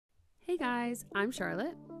Hey guys, I'm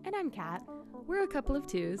Charlotte. And I'm Kat. We're a couple of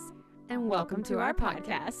twos, and welcome to our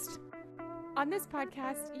podcast. On this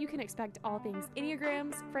podcast, you can expect all things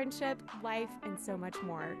Enneagrams, friendship, life, and so much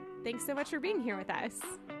more. Thanks so much for being here with us.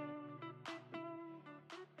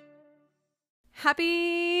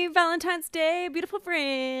 Happy Valentine's Day, beautiful friends.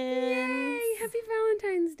 Yay! Happy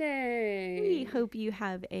Valentine's Day. We hope you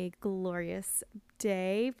have a glorious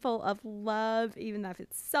day full of love, even if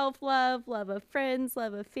it's self-love, love of friends,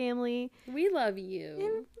 love of family. We love you.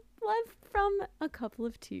 And love from a couple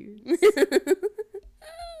of twos.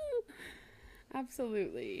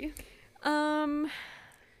 Absolutely. Let's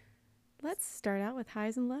start out with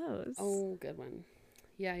highs and lows. Oh, good one.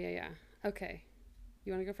 Yeah. Okay.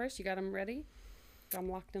 You want to go first? You got them ready? I'm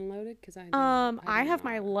locked and loaded because I have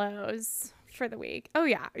my lows for the week. Oh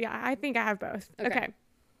yeah. I think I have both. Okay.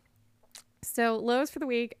 So lows for the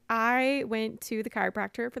week. I went to the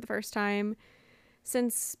chiropractor for the first time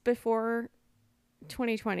since before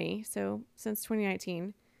 2020. So since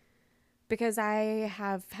 2019, because I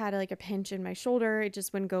have had like a pinch in my shoulder. It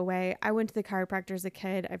just wouldn't go away. I went to the chiropractor as a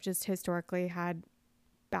kid. I've just historically had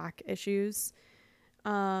back issues.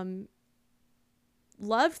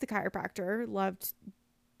 Loved the chiropractor, loved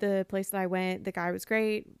the place that I went. The guy was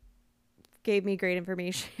great, gave me great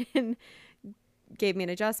information, gave me an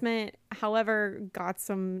adjustment. However, got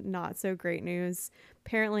some not so great news.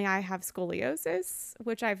 Apparently I have scoliosis,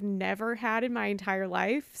 which I've never had in my entire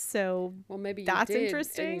life. So maybe that's you did,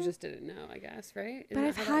 interesting. And you just didn't know, I guess, right? But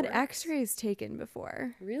I've had x-rays taken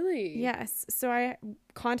before. Really? Yes. So I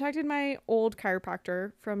contacted my old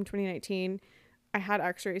chiropractor from 2019. I had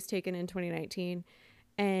x-rays taken in 2019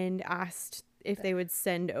 and asked if they would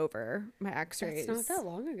send over my x-rays. That's not that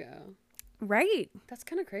long ago. Right. That's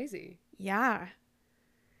kind of crazy. Yeah.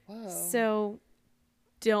 Whoa. So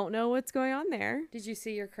don't know what's going on there. Did you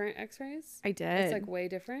see your current x-rays? I did. It's like way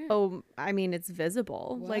different? Oh, I mean, it's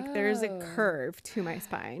visible. Whoa. Like there's a curve to my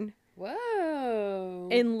spine. Whoa.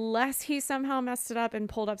 Unless he somehow messed it up and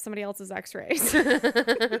pulled up somebody else's x-rays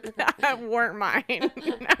that weren't mine.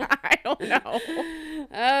 I don't know.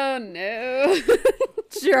 Oh, no.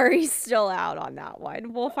 Jury's still out on that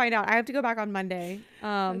one. We'll find out. I have to go back on Monday.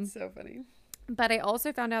 That's so funny. But I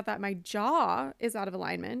also found out that my jaw is out of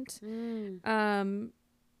alignment,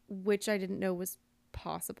 which I didn't know was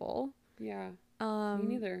possible. Yeah. Me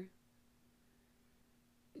neither.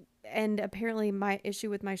 And apparently my issue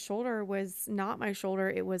with my shoulder was not my shoulder.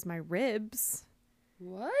 It was my ribs.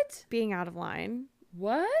 What? Being out of line.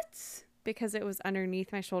 What? Because it was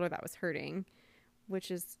underneath my shoulder that was hurting, which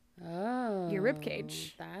is your rib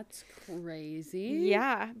cage. That's crazy.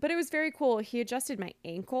 Yeah, but it was very cool. He adjusted my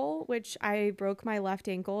ankle, which I broke my left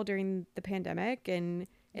ankle during the pandemic, and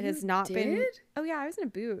it has not been. Oh yeah, I was in a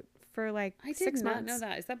boot for like 6 months. I did not know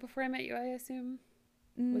that. Is that before I met you, I assume?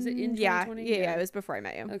 Was it in 2020? Yeah, it was before I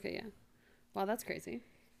met you. Okay, yeah. Wow, that's crazy.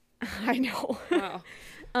 I know. Wow.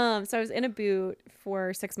 So I was in a boot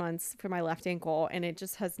for 6 months for my left ankle, and it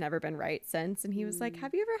just has never been right since. And he was like,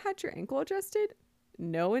 "Have you ever had your ankle adjusted?"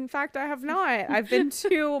 No, in fact, I have not. I've been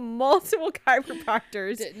to multiple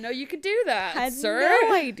chiropractors. Didn't know you could do that, had sir.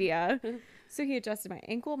 No idea. So he adjusted my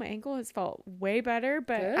ankle. My ankle has felt way better,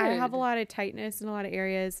 but Good. I have a lot of tightness in a lot of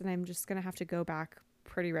areas, and I'm just going to have to go back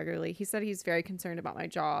pretty regularly. He said he's very concerned about my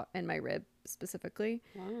jaw and my rib specifically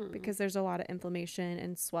because there's a lot of inflammation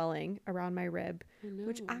and swelling around my rib,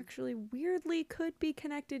 which actually weirdly could be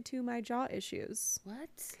connected to my jaw issues. What?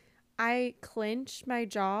 I clench my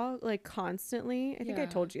jaw like constantly. I think I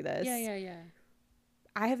told you this. Yeah.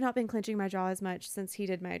 I have not been clenching my jaw as much since he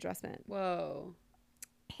did my adjustment. Whoa.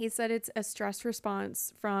 He said it's a stress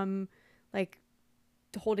response from like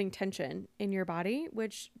holding tension in your body,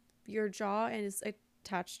 which your jaw is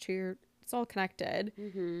attached to it's all connected.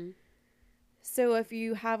 So if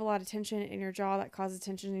you have a lot of tension in your jaw, that causes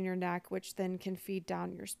tension in your neck, which then can feed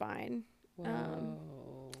down your spine. Whoa.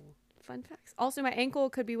 Fun facts. Also, my ankle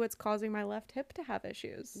could be what's causing my left hip to have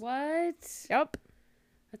issues. What? Yep.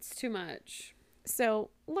 That's too much. So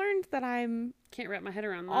learned that I'm can't wrap my head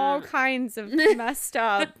around that. All kinds of messed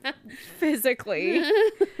up physically,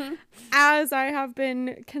 as I have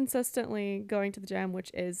been consistently going to the gym, which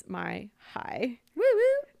is my high. Woo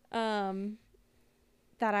woo.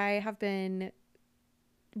 That I have been.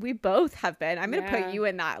 We both have been. I'm going to put you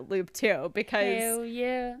in that loop too, because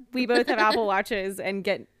we both have Apple Watches and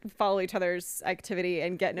follow each other's activity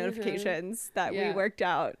and get notifications that we worked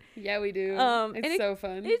out. Yeah, we do. It's so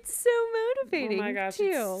fun. It's so motivating. Oh my gosh, too.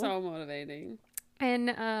 It's so motivating.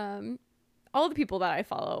 And all the people that I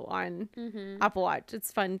follow on Apple Watch,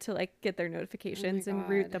 it's fun to like get their notifications and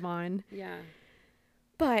root them on. Yeah.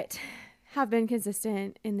 But have been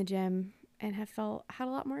consistent in the gym and have had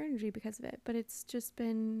a lot more energy because of it. But it's just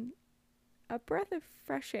been a breath of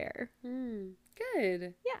fresh air.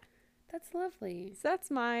 Good. Yeah. That's lovely. So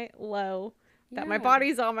that's my low. That Yeah. my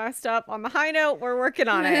body's all messed up. On the high note, we're working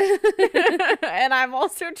on it. And I'm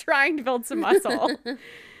also trying to build some muscle.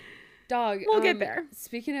 Dog. We'll get there.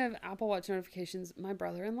 Speaking of Apple Watch notifications, my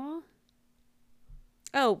brother-in-law.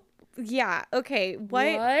 Oh, yeah. Okay. What?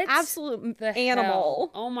 Absolute the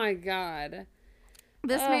animal. Hell? Oh my God.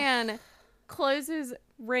 This man closes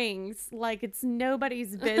rings like it's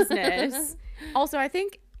nobody's business. Also, I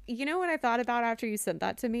think, you know what I thought about after you sent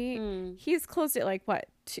that to me? He's closed it like what?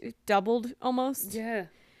 Doubled almost? Yeah.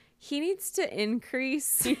 He needs to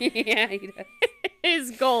increase Yeah, he does.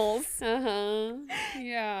 his goals.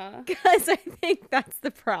 Yeah. Because I think that's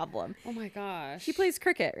the problem. Oh my gosh. He plays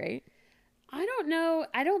cricket, right? I don't know.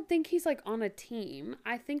 I don't think he's like on a team.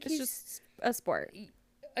 I think It's he's just a sport.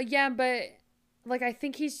 Yeah, but like I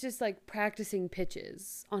think he's just like practicing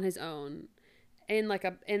pitches on his own in like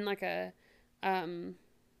a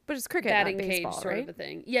But it's cricket, batting not baseball, cage sort right? of a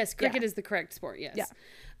thing. Yes, cricket Yeah. is the correct sport. Yes. Yeah.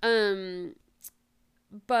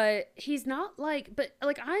 But he's not like, but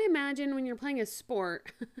like I imagine when you're playing a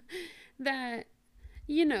sport that,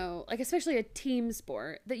 you know, like especially a team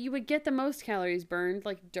sport, that you would get the most calories burned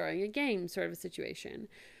like during a game sort of a situation.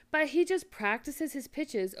 But he just practices his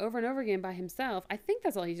pitches over and over again by himself. I think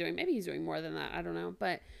that's all he's doing. Maybe he's doing more than that. I don't know.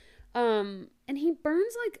 But, and he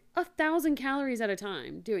burns like 1,000 calories at a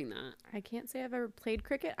time doing that. I can't say I've ever played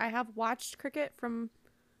cricket. I have watched cricket from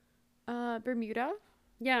Bermuda.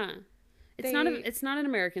 Yeah. It's not an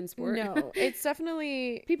American sport. No, it's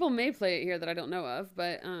definitely... People may play it here that I don't know of,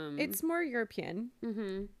 but It's more European.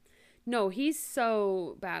 Mm-hmm. No, he's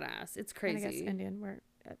so badass. It's crazy. And I guess Indian. Where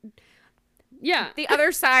yeah, the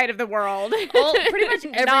other side of the world. Well, pretty much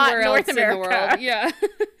everywhere else North in the America. world. Yeah.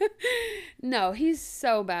 No, he's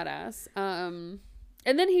so badass. And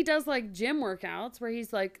then he does like gym workouts where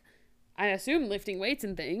he's like, I assume lifting weights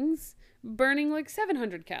and things, burning like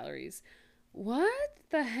 700 calories. What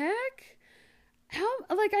the heck? How,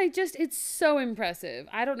 like, it's so impressive.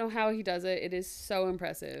 I don't know how he does it. It is so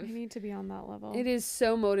impressive. I need to be on that level. It is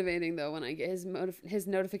so motivating, though, when I get his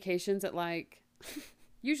notifications at, like,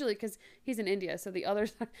 usually because he's in India, so the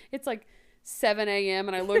others, it's like 7 a.m.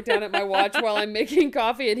 and I look down at my watch while I'm making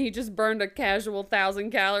coffee and he just burned a casual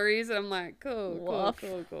 1,000 calories. And I'm like,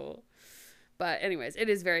 cool. But anyways, it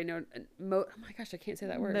is very, oh my gosh, I can't say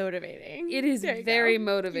that word. Motivating. It is very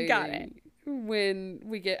motivating. You got it. When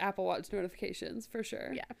we get Apple Watch notifications, for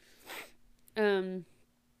sure. Yeah.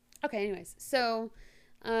 Okay, anyways. So,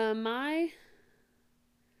 my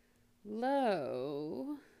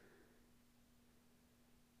low...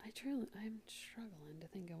 I'm struggling to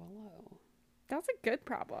think of a low. That's a good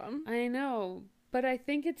problem. I know, but I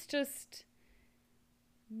think it's just...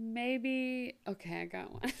 Maybe... Okay, I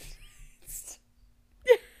got one.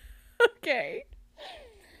 Okay.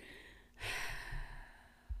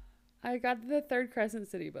 I got the Third Crescent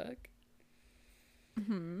City book.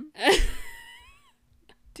 Mm-hmm.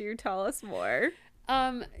 Do tell us more.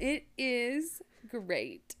 It is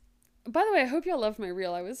great. By the way, I hope y'all loved my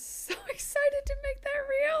reel. I was so excited to make that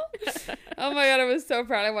reel. Oh my God, I was so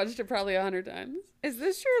proud. I watched it probably 100 times. Is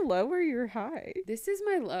this your low or your high? This is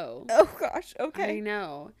my low. Oh gosh, okay. I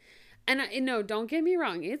know. And no, don't get me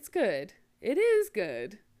wrong. It's good. It is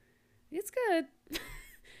good. It's good.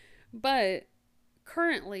 But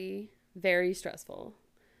currently very stressful.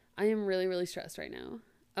 I am really, really stressed right now.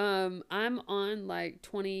 I'm on like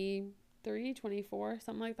 23, 24,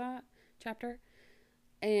 something like that chapter.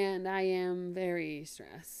 And I am very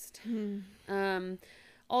stressed.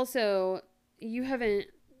 Also, you haven't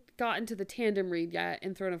gotten to the tandem read yet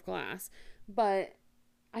in Throne of Glass, but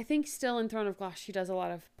I think still in Throne of Glass, she does a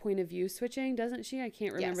lot of point of view switching, doesn't she? I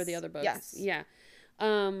can't remember the other books. Yes. Yeah.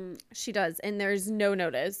 She does, and there's no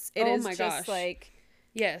notice. It is just like,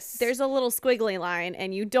 yes, there's a little squiggly line,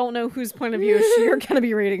 and you don't know whose point of view you're going to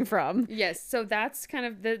be reading from. Yes, so that's kind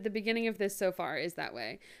of the beginning of this so far is that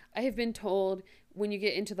way. I have been told when you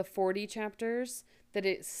get into the 40 chapters that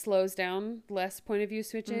it slows down, less point of view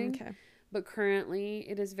switching. Okay. But currently,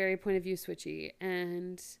 it is very point of view switchy,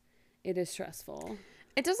 and it is stressful.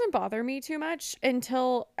 It doesn't bother me too much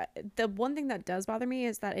until the one thing that does bother me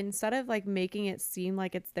is that instead of like making it seem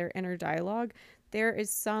like it's their inner dialogue, there is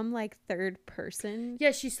some like third person.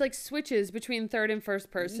 Yeah, she's like switches between third and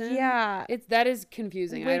first person. Yeah. That is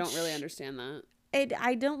confusing. I don't really understand that.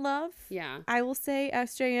 I don't love. Yeah. I will say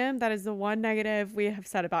SJM, that is the one negative we have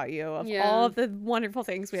said about you. Of all of the wonderful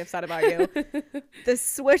things we have said about you. The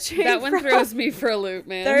switching. That one throws me for a loop,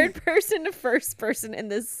 man. Third person to first person in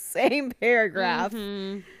the same paragraph.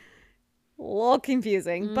 Mm-hmm. A little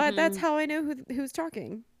confusing, but that's how I know who's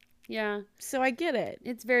talking. Yeah. So I get it.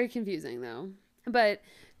 It's very confusing though. But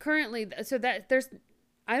currently, so that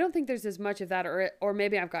I don't think there's as much of that, or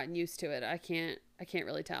maybe I've gotten used to it. I can't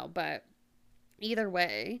really tell. But either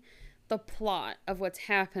way, the plot of what's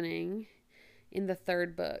happening in the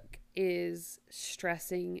third book is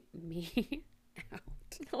stressing me out.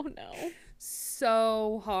 Oh no.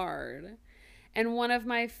 So hard. And one of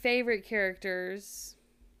my favorite characters.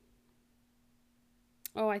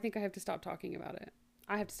 Oh, I think I have to stop talking about it.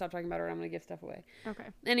 I have to stop talking about it or I'm going to give stuff away. Okay.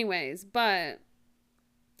 Anyways, but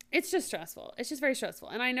it's just stressful. It's just very stressful.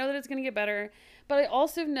 And I know that it's going to get better. But I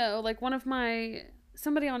also know, like,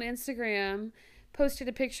 somebody on Instagram posted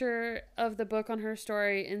a picture of the book on her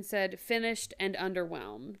story and said, finished and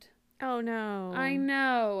underwhelmed. Oh, no. I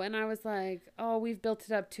know. And I was like, oh, we've built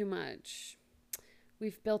it up too much.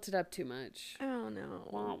 We've built it up too much. Oh, no.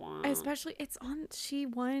 Wah, wah. Especially,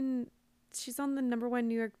 she's on the #1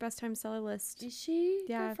 New York Best Time Seller list. Is she?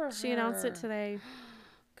 Yeah, Good for she her. announced it today.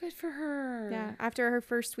 Good for her. Yeah, after her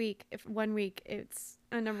first week, 1 week, it's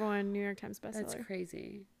a #1 New York Times bestseller. That's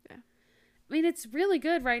crazy. Yeah. I mean, it's really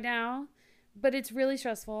good right now, but it's really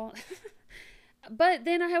stressful. But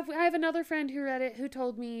then I have another friend who read it who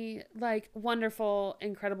told me, like, wonderful,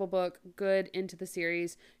 incredible book, good into the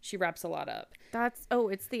series. She wraps a lot up.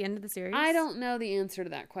 It's the end of the series? I don't know the answer to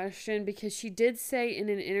that question because she did say in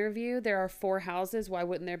an interview there are 4 houses. Why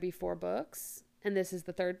wouldn't there be 4 books? And this is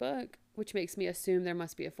the 3rd book, which makes me assume there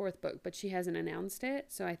must be a 4th book, but she hasn't announced it.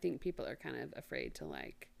 So I think people are kind of afraid to,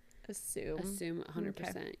 like, assume 100%,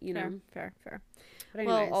 okay. you know? Fair. But anyways,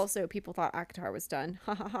 well, also people thought ACOTAR was done.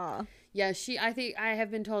 Ha ha ha. Yeah, I think I have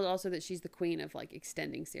been told also that she's the queen of, like,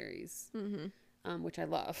 extending series, which I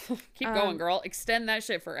love. Keep going, girl. Extend that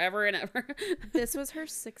shit forever and ever. This was her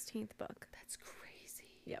 16th book. That's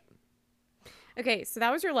crazy. Yep. Okay, so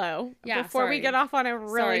that was your low. Yeah, Before we get off on a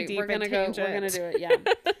really deep tangent. We're gonna do it. Yeah,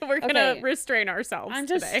 we're gonna restrain ourselves. I'm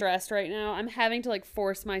just stressed right now. I'm having to, like,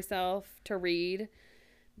 force myself to read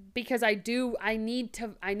because I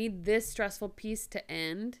need this stressful piece to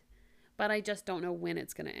end, but I just don't know when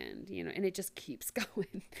it's gonna end. You know, and it just keeps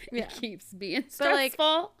going. Yeah. It keeps being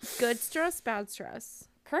stressful. Like, good stress, bad stress.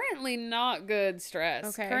 Currently, not good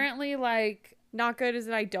stress. Okay. Currently, like, not good is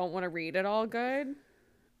that I don't want to read at all. Good.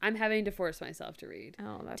 I'm having to force myself to read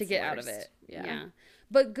to get out of it. Yeah.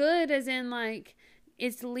 But good as in, like,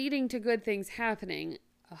 it's leading to good things happening,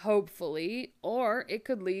 hopefully, or it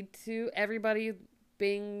could lead to everybody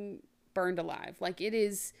being burned alive. Like, it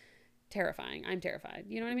is terrifying. I'm terrified.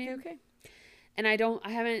 You know what I mean? Okay. And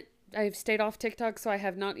I've stayed off TikTok, so I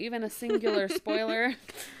have not even a singular spoiler.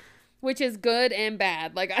 Which is good and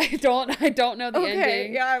bad. Like, I don't know the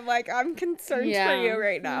ending. Yeah, I'm concerned for you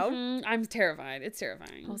right now. I'm terrified. It's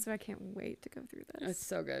terrifying. Also, I can't wait to go through this. It's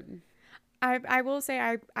so good. I will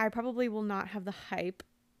say I probably will not have the hype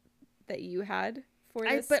that you had for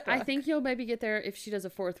this. But I think you'll maybe get there if she does a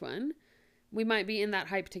 4th one. We might be in that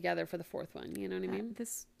hype together for the 4th one. You know what I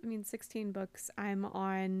mean? 16 books I'm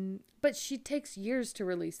on. But she takes years to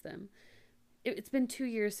release them. It's been 2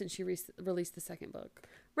 years since she released the 2nd book.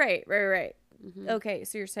 Right. Mm-hmm. Okay,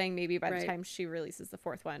 so you're saying maybe by the time she releases the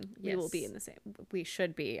 4th one, we will be in the same. We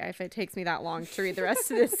should be. If it takes me that long to read the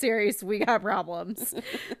rest of this series, we got problems.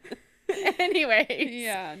 Anyway.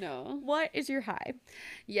 Yeah, no. What is your high?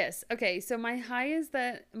 Yes. Okay, so my high is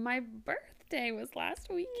that my birthday was last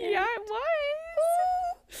weekend. Yeah, it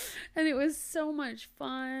was. And it was so much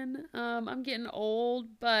fun. I'm getting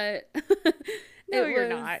old, but... No, you're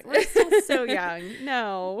not. We're still so young.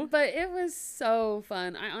 No. But it was so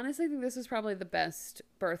fun. I honestly think this was probably the best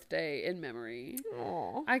birthday in memory.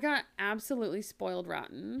 Aww. I got absolutely spoiled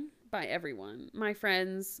rotten by everyone. My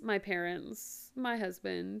friends, my parents, my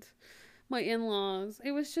husband, my in-laws.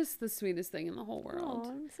 It was just the sweetest thing in the whole world.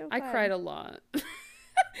 Aww, so I cried a lot.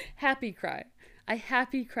 Happy cry. I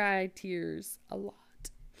happy cry tears a lot.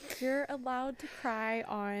 You're allowed to cry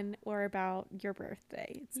on or about your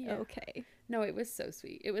birthday. It's okay. No, it was so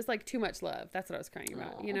sweet. It was like too much love. That's what I was crying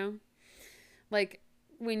about, Aww. you know? Like,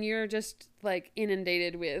 when you're just, like,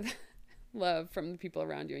 inundated with love from the people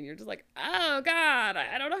around you and you're just like, oh, God,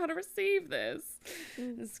 I don't know how to receive this.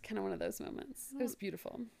 It's kind of one of those moments. It was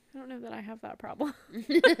beautiful. I don't know that I have that problem.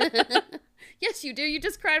 Yes, you do. You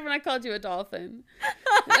just cried when I called you a dolphin.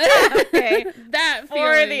 Okay. That For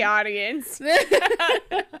feeling. the audience.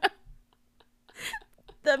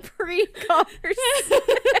 The pre-conversation.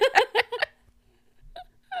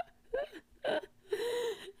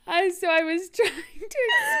 So I was trying to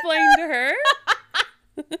explain to her.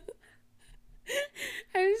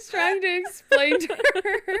 I was trying to explain to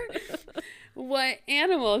her what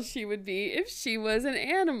animal she would be if she was an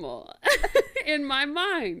animal. In my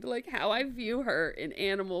mind, like how I view her in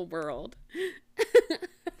animal world.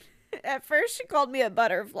 At first she called me a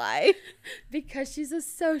butterfly. Because she's a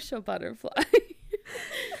social butterfly.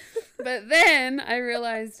 But then I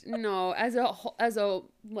realized, no, as a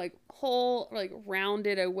like whole, like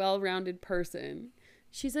rounded, a well-rounded person,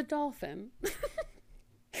 she's a dolphin.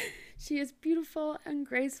 She is beautiful and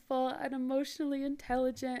graceful and emotionally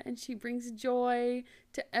intelligent, and she brings joy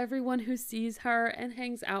to everyone who sees her and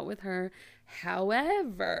hangs out with her.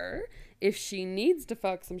 However, if she needs to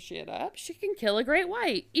fuck some shit up, she can kill a great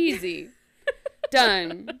white. Easy.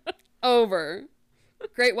 Done. Over.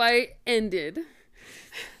 Great white ended.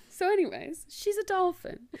 So anyways, she's a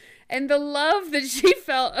dolphin. And the love that she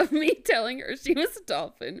felt of me telling her she was a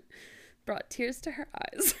dolphin brought tears to her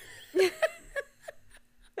eyes.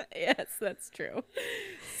 Yes, that's true.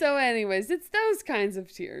 So anyways, it's those kinds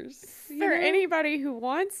of tears. For anybody who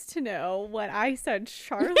wants to know what I said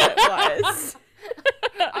Charlotte was.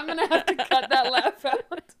 I'm going to have to cut that laugh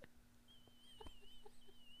out.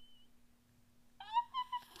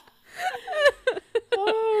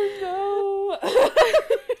 Oh,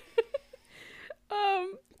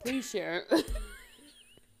 no. Please share.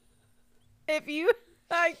 If you...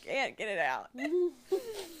 I can't get it out.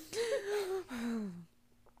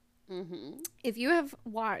 Mm-hmm. If you have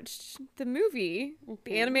watched the movie,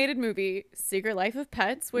 the animated movie, Secret Life of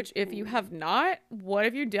Pets, which if you have not, what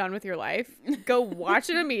have you done with your life? Go watch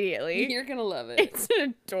it immediately. You're going to love it. It's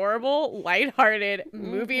an adorable, lighthearted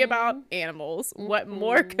movie about animals. What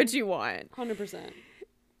more could you want? 100%.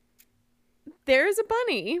 There's a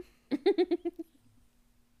bunny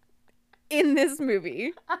in this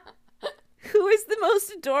movie who is the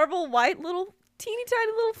most adorable white little teeny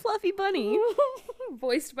tiny little fluffy bunny.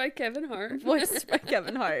 Voiced by Kevin Hart. Voiced by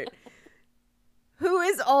Kevin Hart. Who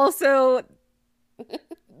is also,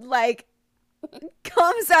 like,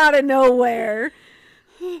 comes out of nowhere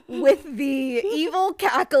with the evil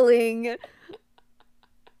cackling,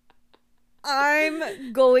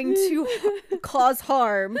 I'm going to cause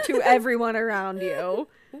harm to everyone around you.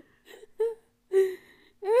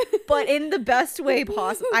 But in the best way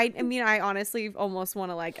possible. I mean, I honestly almost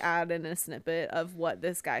want to like add in a snippet of what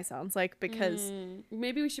this guy sounds like, because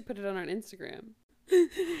maybe we should put it on our Instagram.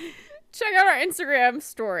 Check out our Instagram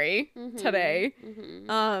story today.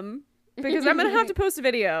 Because I'm gonna have to post a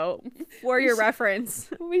video for your reference.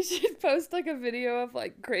 We should post like a video of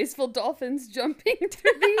like graceful dolphins jumping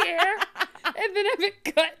through the air and then have it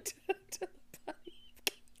cut to the bunny.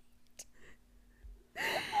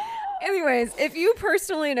 Anyways, if you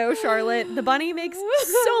personally know Charlotte, the bunny makes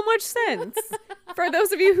so much sense. For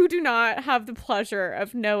those of you who do not have the pleasure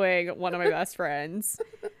of knowing one of my best friends,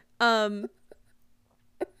 and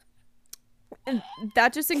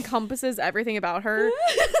that just encompasses everything about her.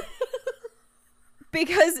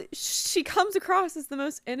 Because she comes across as the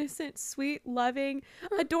most innocent, sweet, loving,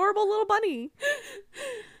 adorable little bunny.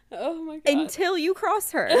 Oh my God. Until you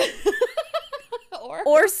cross her.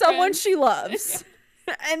 or someone she loves.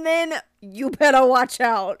 And then you better watch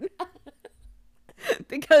out.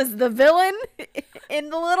 Because the villain in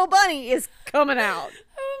the little bunny is coming out.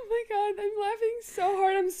 Oh my God, I'm laughing so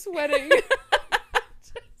hard I'm sweating.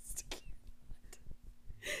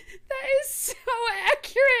 That is so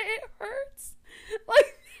accurate. It hurts.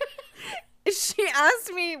 Like, she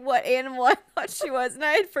asked me what animal I thought she was, and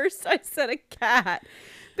I said a cat.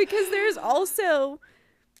 Because there's also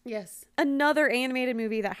another animated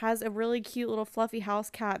movie that has a really cute little fluffy house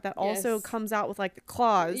cat that also comes out with like the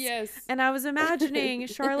claws. And I was imagining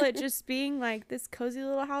Charlotte just being like this cozy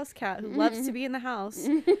little house cat who loves to be in the house.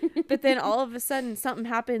 But then all of a sudden something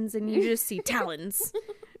happens and you just see talons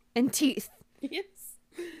and teeth.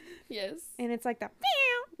 Yes. And it's like that.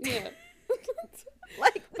 Yeah.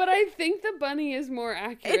 Like, but I think the bunny is more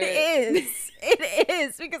accurate. It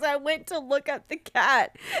is because I went to look up the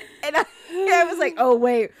cat and I was like, oh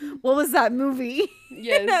wait, what was that movie?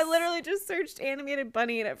 Yes. And I literally just searched animated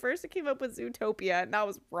bunny, and at first it came up with Zootopia, and that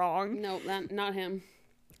was wrong. No, not him.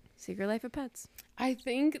 Secret Life of Pets. I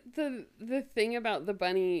think the thing about the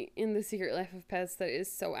bunny in the Secret Life of Pets that is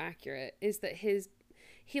so accurate is that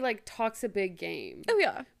he like talks a big game. Oh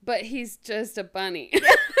yeah. But he's just a bunny.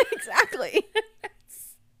 Yeah, exactly.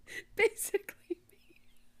 That's basically me.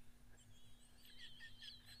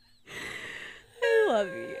 I love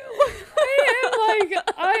you.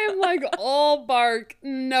 I am like all bark,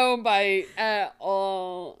 no bite at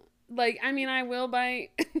all. Like, I mean, I will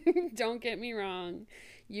bite. Don't get me wrong.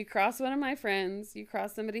 You cross one of my friends, you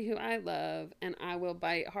cross somebody who I love, and I will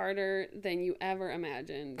bite harder than you ever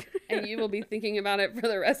imagined. And you will be thinking about it for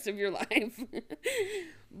the rest of your life.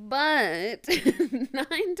 But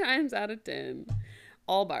 9 times out of 10,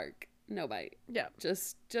 all bark, no bite. Yeah.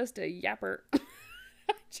 Just a yapper.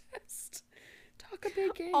 Just talk a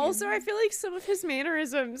big game. Also, I feel like some of his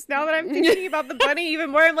mannerisms, now that I'm thinking about the bunny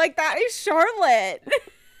even more, I'm like, that is Charlotte.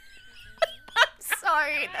 I'm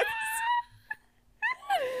sorry.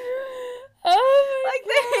 Oh my like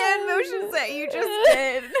the hand motions that you just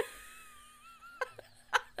did.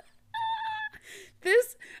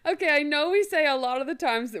 Okay, I know we say a lot of the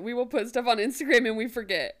times that we will put stuff on Instagram and we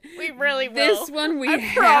forget. We really will. This one we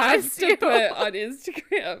have to put on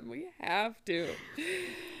Instagram. We have to.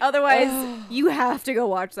 Otherwise, you have to go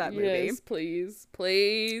watch that movie. Yes, please.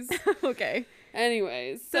 Please. Okay.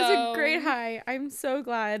 Anyways, so. That's a great high. I'm so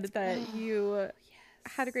glad that you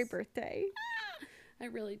had a great birthday. I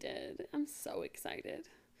really did. I'm so excited.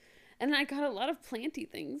 And I got a lot of planty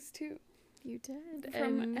things, too. You did.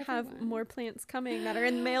 From and everyone. Have more plants coming that are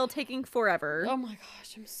in the mail taking forever. Oh my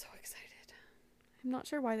gosh, I'm so excited. I'm not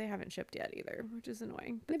sure why they haven't shipped yet either, which is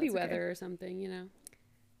annoying. Maybe weather or something, you know.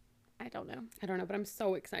 I don't know, but I'm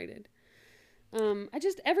so excited.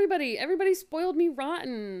 Everybody spoiled me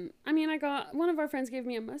rotten. I mean, one of our friends gave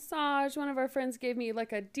me a massage. One of our friends gave me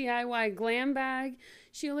like a DIY glam bag.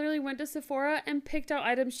 She literally went to Sephora and picked out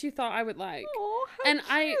items she thought I would like. Oh, how and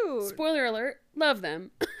cute. Spoiler alert, love them.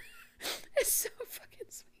 It's so fucking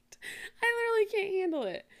sweet. I literally can't handle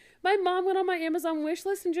it. My mom went on my Amazon wish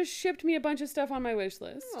list and just shipped me a bunch of stuff on my wish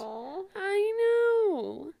list. Aww. I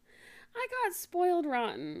know. I got spoiled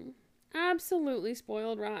rotten. Absolutely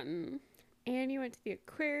spoiled rotten. And you went to the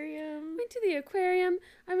aquarium.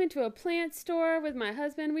 I went to a plant store with my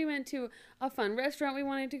husband. We went to a fun restaurant we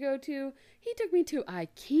wanted to go to. He took me to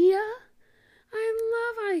IKEA. I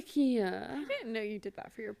love IKEA. I didn't know you did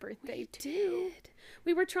that for your birthday, too.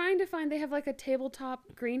 We were trying to find, they have like a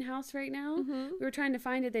tabletop greenhouse right now. Mm-hmm. We were trying to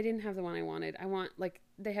find it. They didn't have the one I wanted.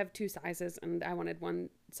 They have 2 sizes and I wanted one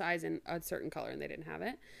size in a certain color and they didn't have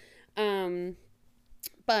it.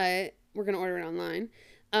 But we're going to order it online.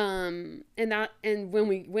 And when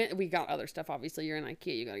we went, we got other stuff. Obviously you're in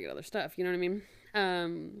IKEA, you got to get other stuff. You know what I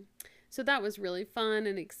mean? So that was really fun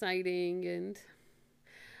and exciting. And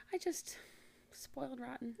I just spoiled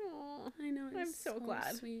rotten. Aww, I know. I'm so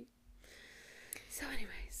glad. Sweet. So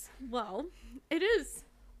anyways. Well, it is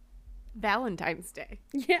Valentine's Day.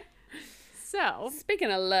 Yeah. So, speaking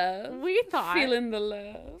of love, we thought feeling the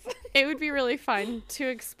love. It would be really fun to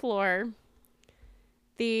explore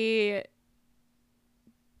the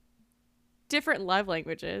different love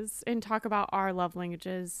languages and talk about our love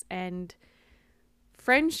languages and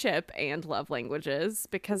friendship and love languages,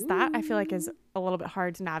 because that I feel like is a little bit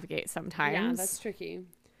hard to navigate sometimes. Yeah, that's tricky.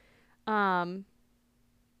 Kind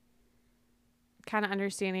of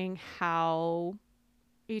understanding how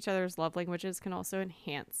each other's love languages can also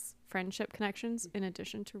enhance friendship connections in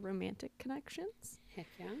addition to romantic connections. Heck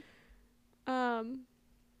yeah.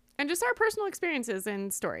 And just our personal experiences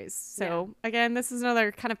and stories. So again, this is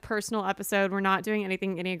another kind of personal episode. We're not doing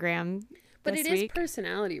anything Enneagram but this it week. Is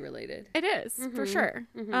personality related. It is, for sure.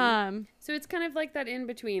 Mm-hmm. So it's kind of like that in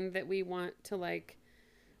between that we want to like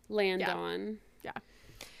land on. Yeah.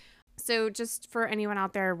 So just for anyone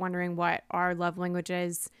out there wondering what our love language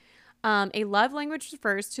is, a love language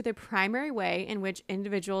refers to the primary way in which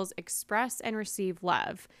individuals express and receive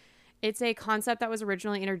love. It's a concept that was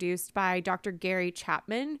originally introduced by Dr. Gary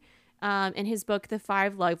Chapman in his book, The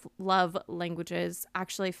 5 Love Languages.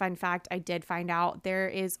 Actually, fun fact, I did find out there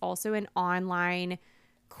is also an online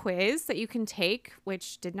quiz that you can take,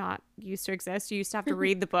 which did not used to exist. You used to have to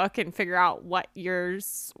read the book and figure out what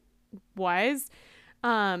yours was.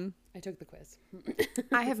 I took the quiz.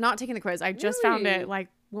 I have not taken the quiz. I just found it like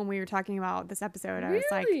when we were talking about this episode. I was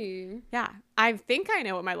like, yeah, I think I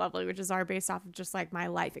know what my love languages are based off of just like my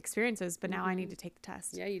life experiences, but now I need to take the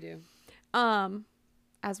test. Yeah, you do.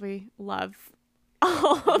 As we love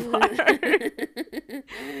all of our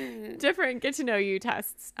different get to know you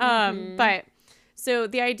tests. But so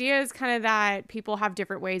the idea is kind of that people have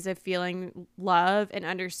different ways of feeling love, and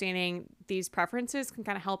understanding these preferences can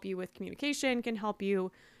kind of help you with communication, can help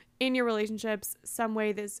you in your relationships. Some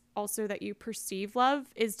way that's also that you perceive love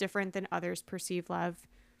is different than others perceive love.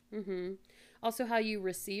 Mm-hmm. Also how you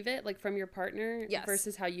receive it, like from your partner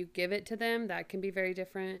versus how you give it to them. That can be very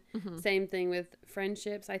different. Mm-hmm. Same thing with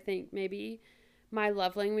friendships. I think maybe my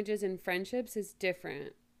love languages in friendships is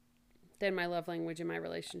different than my love language in my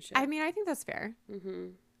relationship. I mean, I think that's fair. Mm-hmm.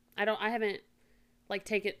 I haven't like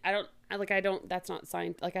that's not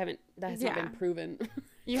signed. Like that has not been proven.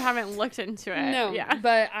 You haven't looked into it. No. Yeah.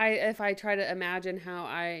 But if I try to imagine how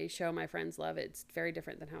I show my friends love, it's very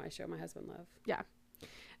different than how I show my husband love. Yeah.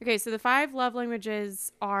 Okay, so the 5 love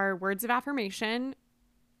languages are words of affirmation,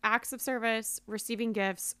 acts of service, receiving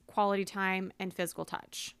gifts, quality time, and physical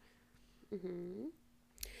touch. Mm-hmm.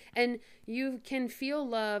 And you can feel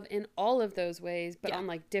love in all of those ways, but on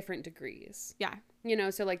like different degrees. Yeah. You know,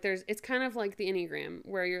 so like it's kind of like the Enneagram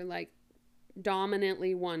where you're like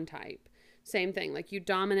dominantly one type. Same thing. Like you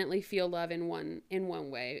dominantly feel love in one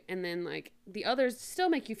way. And then like the others still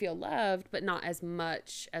make you feel loved, but not as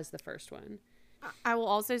much as the first one. I will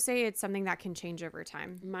also say it's something that can change over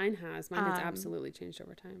time. Mine has absolutely changed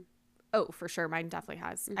over time. Oh, for sure. Mine definitely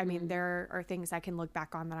has. I mean, there are things I can look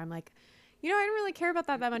back on that I'm like, I don't really care about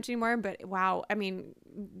that much anymore. But wow, I mean,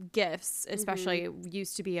 gifts especially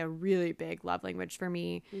used to be a really big love language for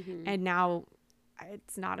me. And now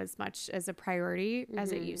it's not as much as a priority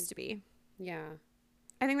as it used to be. Yeah.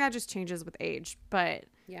 I think that just changes with age, but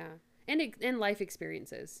yeah. And life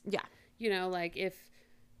experiences. Yeah. You know, like if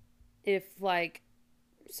like,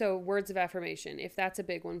 so words of affirmation, if that's a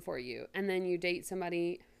big one for you, and then you date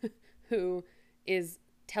somebody who is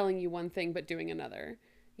telling you one thing but doing another,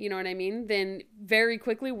 you know what I mean? Then very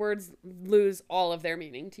quickly words lose all of their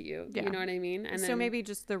meaning to you. Yeah. You know what I mean? And so then, maybe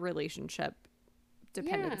just the relationship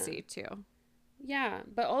dependency too. Yeah.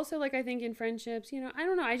 But also like I think in friendships, I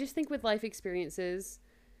don't know. I just think with life experiences,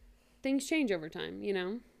 things change over time,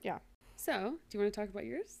 Yeah. So do you want to talk about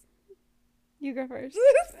yours? You go first.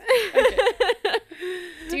 Okay.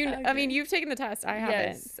 Do you? Okay. I mean, you've taken the test. I haven't.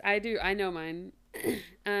 Yes, I do. I know mine.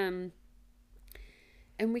 And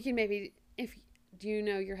we can maybe, do you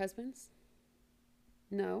know your husband's?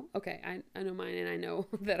 No? Okay. I know mine, and I know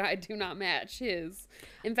that I do not match his.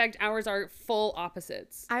 In fact, ours are full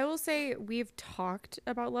opposites. I will say we've talked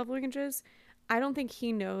about love languages. I don't think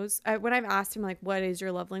he knows. When I've asked him, like, what is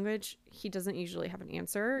your love language? He doesn't usually have an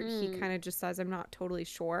answer. He kind of just says, I'm not totally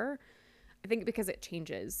sure. I think because it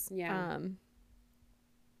changes. Yeah.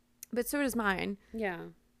 But so does mine. Yeah.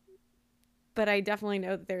 But I definitely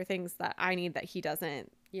know that there are things that I need that he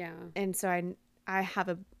doesn't. Yeah. And so I have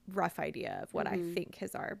a rough idea of what I think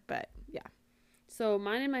his are. But yeah. So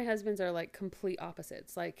mine and my husband's are like complete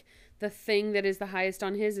opposites. Like the thing that is the highest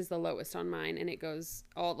on his is the lowest on mine. And it goes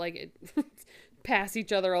all like it pass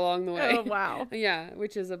each other along the way. Oh, wow. Yeah.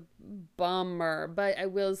 Which is a bummer. But I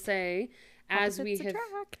will say, as we have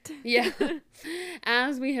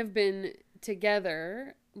been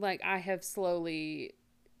together, like I have slowly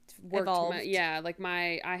worked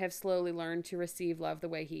I have slowly learned to receive love the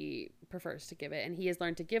way he prefers to give it, and he has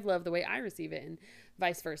learned to give love the way I receive it, and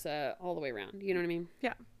vice versa, all the way around. You know what I mean?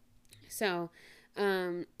 Yeah. So,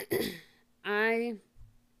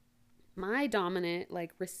 my dominant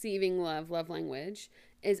like receiving love language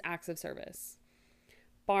is acts of service,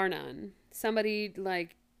 bar none. Somebody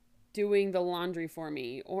like doing the laundry for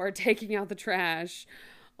me, or taking out the trash,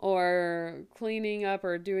 or cleaning up,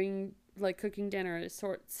 or doing like cooking dinner,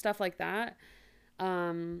 stuff like that.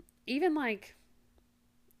 Even like,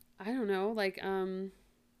 I don't know, like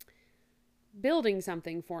building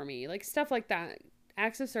something for me, like stuff like that.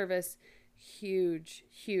 Acts of service, huge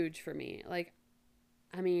for me. Like,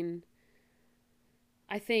 I mean,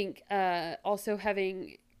 I think also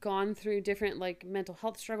having gone through different like mental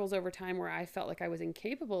health struggles over time where I felt like I was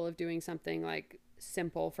incapable of doing something like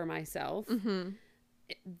simple for myself.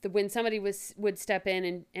 When somebody would step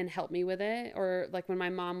in and help me with it, or like when my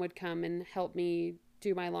mom would come and help me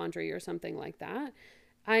do my laundry or something like that,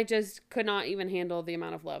 I just could not even handle the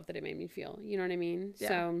amount of love that it made me feel. You know what I mean? Yeah.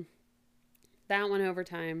 So that one over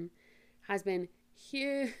time has been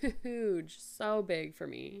huge, so big for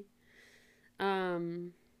me.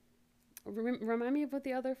 Remind me of what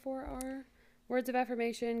the other 4 are. Words of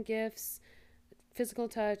affirmation, gifts, physical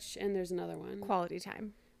touch, and there's another one. Quality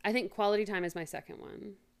time. I think quality time is my second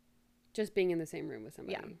one. Just being in the same room with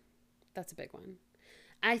somebody. Yeah. That's a big one.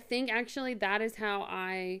 I think actually that is how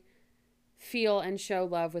I feel and show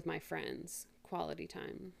love with my friends. Quality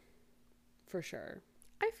time. For sure.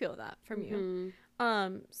 I feel that from you.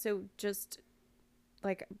 So just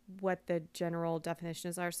like what the general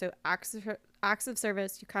definitions are. So acts of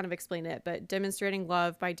service, you kind of explained it, but demonstrating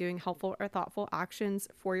love by doing helpful or thoughtful actions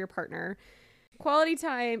for your partner. Quality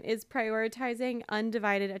time is prioritizing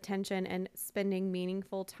undivided attention and spending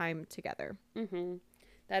meaningful time together.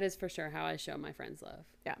 That is for sure how I show my friends love.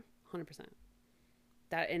 Yeah. 100%.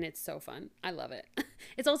 And it's so fun. I love it.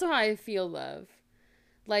 It's also how I feel love.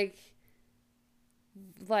 Like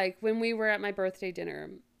when we were at my birthday dinner,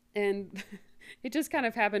 and It just kind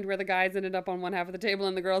of happened where the guys ended up on one half of the table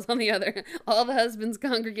and the girls on the other. All the husbands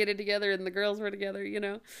congregated together and the girls were together, you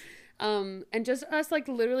know? And just us like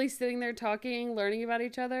literally sitting there talking, learning about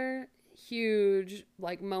each other. Huge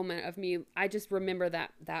like moment of me. I just remember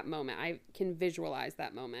that moment. I can visualize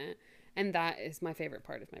that moment. And that is my favorite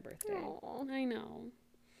part of my birthday. Aww. I know.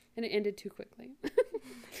 And it ended too quickly.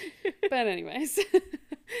 But anyways.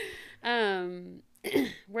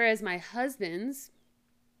 Whereas my husband's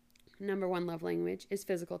number one love language is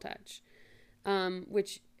physical touch.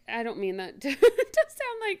 Which I don't mean that to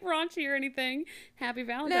sound like raunchy or anything. Happy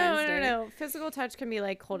Valentine's Day. No. Physical touch can be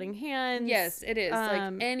like holding hands. Yes, it is.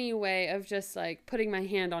 Like any way of just like putting my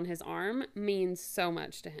hand on his arm means so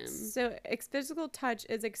much to him. So physical touch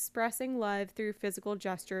is expressing love through physical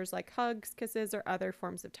gestures like hugs, kisses, or other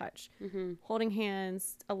forms of touch. Mm-hmm. Holding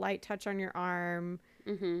hands, a light touch on your arm.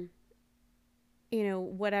 Mm-hmm. You know,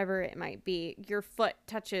 whatever it might be. Your foot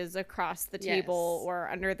touches across the table or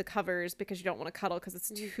under the covers because you don't want to cuddle because it's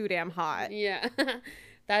too damn hot. Yeah.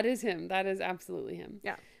 That is him. That is absolutely him.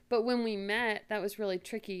 Yeah. But when we met, that was really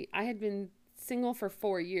tricky. I had been single for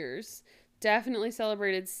 4 years. Definitely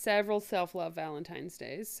celebrated several self-love Valentine's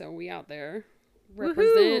days. So we out there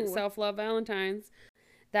represent self-love Valentines.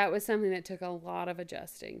 That was something that took a lot of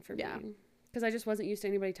adjusting for me. Because I just wasn't used to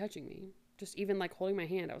anybody touching me. Just even like holding my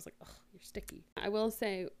hand, I was like, ugh, you're sticky. I will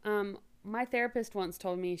say, my therapist once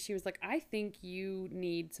told me, she was like, I think you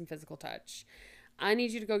need some physical touch. I need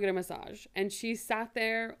you to go get a massage. And she sat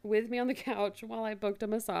there with me on the couch while I booked a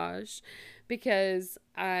massage because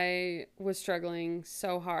I was struggling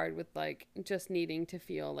so hard with like just needing to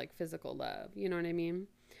feel like physical love. You know what I mean?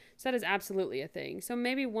 So that is absolutely a thing. So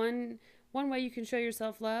maybe one way you can show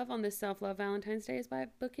yourself love on this self-love Valentine's Day is by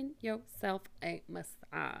booking yourself a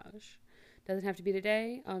massage. Doesn't have to be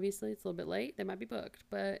today. Obviously, it's a little bit late. They might be booked.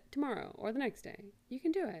 But tomorrow or the next day, you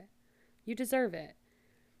can do it. You deserve it.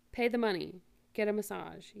 Pay the money. Get a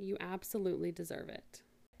massage. You absolutely deserve it.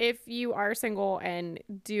 If you are single and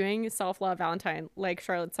doing self-love Valentine, like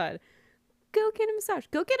Charlotte said, go get a massage.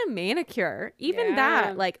 Go get a manicure. Even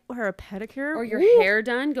that, like, or a pedicure. Or your hair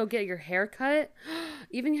done. Go get your hair cut.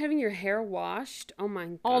 Even having your hair washed. Oh, my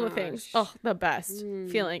gosh. All the things. Oh, the best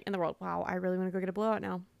feeling in the world. Wow, I really want to go get a blowout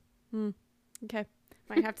now. Okay.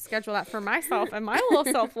 Might have to schedule that for myself and my little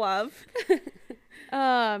self-love.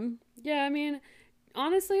 Yeah, I mean,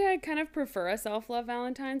 honestly, I kind of prefer a self-love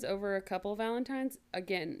Valentine's over a couple Valentines.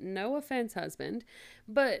 Again, no offense, husband.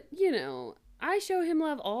 But, you know, I show him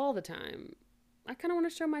love all the time. I kind of want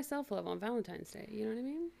to show myself love on Valentine's Day. You know what I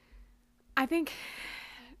mean? I think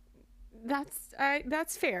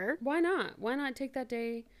that's fair. Why not? Why not take that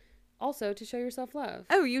day also to show yourself love?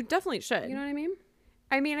 Oh, you definitely should. You know what I mean?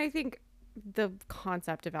 I mean, I think the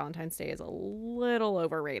concept of Valentine's Day is a little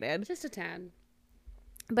overrated. Just a tad.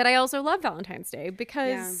 But I also love Valentine's Day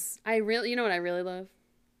because... Yeah. You know what I really love?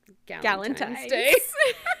 Galentine's Day.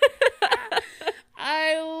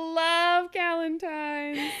 I love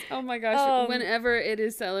Galentine's. Oh my gosh. Whenever it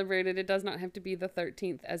is celebrated, it does not have to be the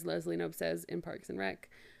 13th, as Leslie Knope says in Parks and Rec.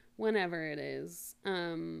 Whenever it is.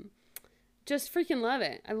 Just freaking love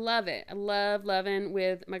it. I love it. I love loving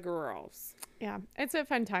with my girls. Yeah, it's a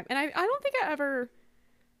fun time. And I don't think I ever,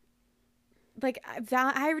 like,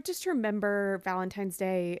 I just remember Valentine's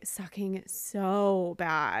Day sucking so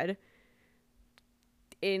bad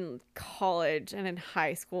in college and in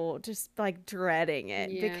high school, just, like, dreading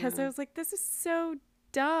it. Yeah. Because I was like, this is so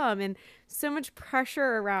dumb and so much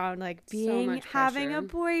pressure around, like, having a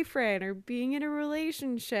boyfriend or being in a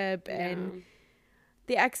relationship and...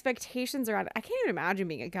 the expectations around it. I can't even imagine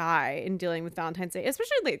being a guy and dealing with Valentine's Day,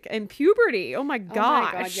 especially like in puberty. Oh my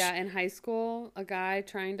gosh. Oh my God, yeah. In high school, a guy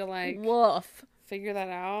trying to like figure that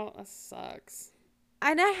out. That sucks.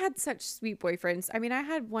 And I had such sweet boyfriends. I mean, I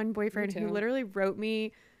had one boyfriend who literally wrote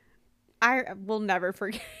me, I will never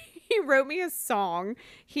forget. He wrote me a song.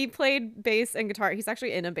 He played bass and guitar. He's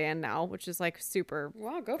actually in a band now, which is like super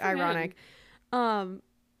ironic.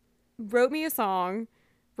 Wrote me a song,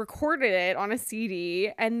 recorded it on a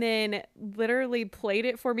CD, and then literally played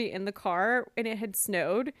it for me in the car, and it had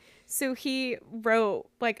snowed. So he wrote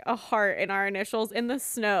like a heart in our initials in the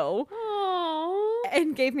snow. Aww.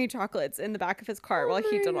 And gave me chocolates in the back of his car while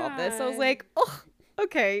he did all this. So I was like, oh,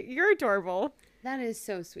 okay, you're adorable. That is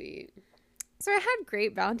so sweet. So I had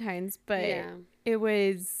great Valentines, but it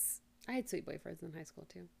was... I had sweet boyfriends in high school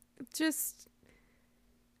too. Just...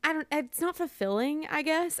 it's not fulfilling, I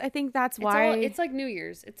guess. I think that's why. It's like New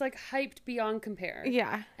Year's. It's like hyped beyond compare.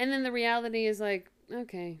 Yeah. And then the reality is like,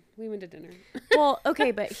 okay, we went to dinner. Well,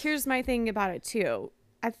 okay, but here's my thing about it too.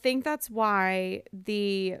 I think that's why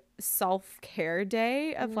the self-care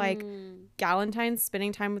day of like Galentine's,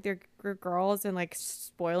 spending time with your girls and like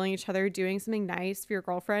spoiling each other, doing something nice for your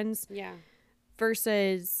girlfriends. Yeah.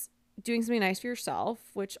 Versus doing something nice for yourself,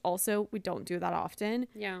 which also we don't do that often.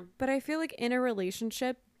 Yeah. But I feel like in a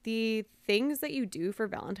relationship, the things that you do for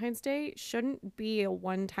Valentine's Day shouldn't be a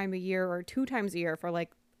 1 time a year or 2 times a year for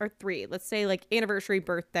like, or 3. Let's say like anniversary,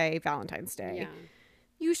 birthday, Valentine's Day. Yeah.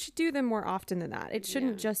 You should do them more often than that. It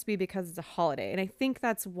shouldn't just be because it's a holiday. And I think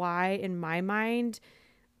that's why, in my mind,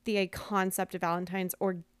 the concept of Valentine's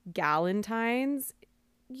or Galentines,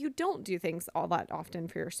 you don't do things all that often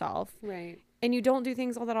for yourself. Right. And you don't do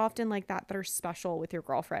things all that often like that are special with your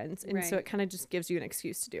girlfriends. And so it kind of just gives you an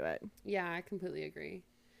excuse to do it. Yeah, I completely agree.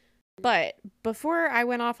 But before I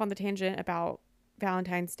went off on the tangent about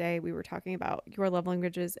Valentine's Day, we were talking about your love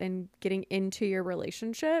languages and getting into your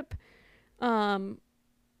relationship.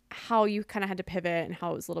 How you kind of had to pivot and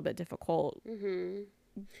how it was a little bit difficult.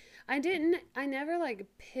 I never like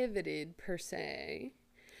pivoted per se.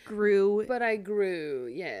 Grew. But I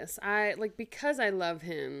grew, yes. I like, because I love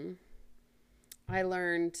him, I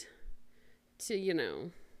learned to, you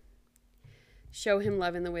know, show him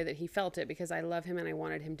love in the way that he felt it, because I love him and I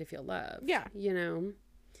wanted him to feel love. Yeah. You know?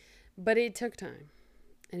 But it took time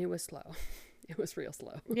and it was slow. It was real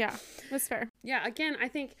slow. Yeah, that's fair. Yeah, again, I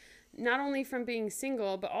think not only from being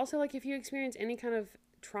single, but also like if you experience any kind of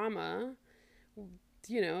trauma,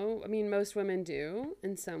 you know, I mean, most women do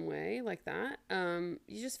in some way like that.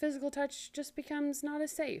 You just, physical touch just becomes not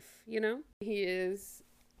as safe, you know? He is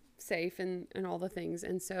safe and all the things.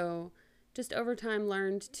 And so just over time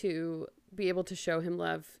learned to be able to show him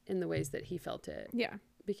love in the ways that he felt it. Yeah.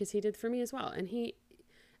 Because he did for me as well. And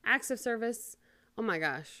acts of service, oh my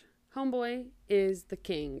gosh. Homeboy is the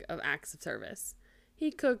king of acts of service. He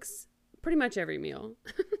cooks pretty much every meal.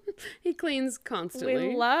 He cleans constantly.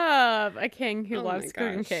 We love a king who loves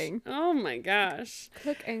cooking. Oh my gosh.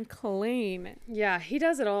 Cook and clean. Yeah, he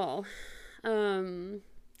does it all. And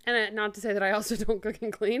not to say that I also don't cook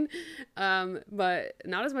and clean, but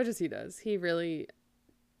not as much as he does. He really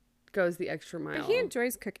goes the extra mile. But he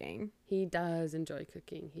enjoys cooking. He does enjoy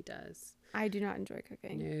cooking. He does. I do not enjoy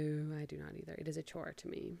cooking. No, I do not either. It is a chore to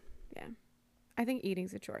me. Yeah. I think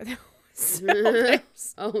eating's a chore, though. So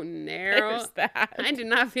oh, no. There's that. I do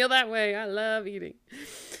not feel that way. I love eating.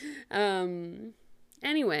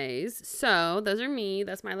 Anyways, so those are me.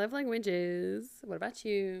 That's my love languages. What about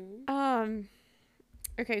you?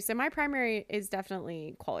 Okay, so my primary is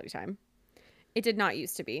definitely quality time. It did not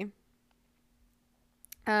used to be.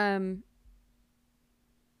 I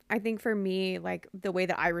think for me, like, the way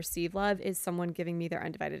that I receive love is someone giving me their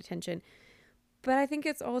undivided attention. But I think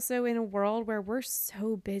it's also in a world where we're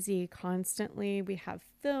so busy constantly. We have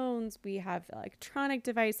phones, we have electronic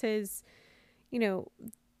devices, you know,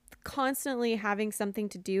 constantly having something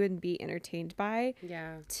to do and be entertained by.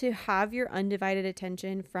 Yeah. To have your undivided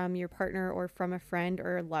attention from your partner or from a friend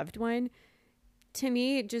or a loved one, to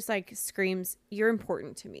me, it just like screams, you're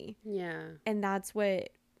important to me. Yeah. And that's what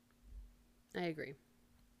I agree.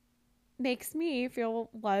 makes me feel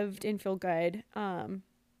loved and feel good.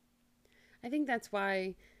 I think that's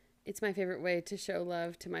why it's my favorite way to show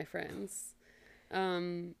love to my friends.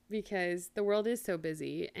 Because the world is so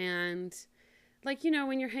busy, and like, you know,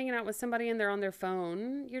 when you're hanging out with somebody and they're on their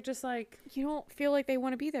phone, you're just like, you don't feel like they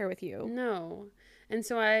want to be there with you. No. And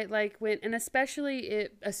so I like went, and especially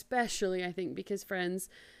I think because friends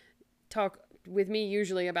talk with me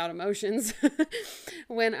usually about emotions.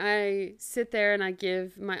 When I sit there and I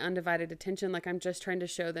give my undivided attention, like I'm just trying to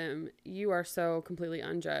show them, you are so completely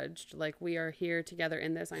unjudged. Like, we are here together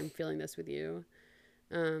in this. I'm feeling this with you.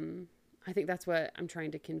 I think that's what I'm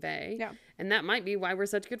trying to convey. Yeah. And that might be why we're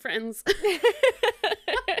such good friends.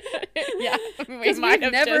 Yeah. We've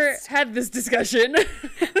never had this discussion.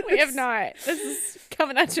 We have not. This is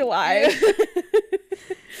coming at you live.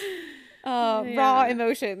 Raw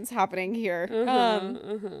emotions happening here.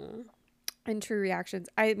 And true reactions.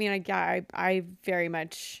 I mean, I very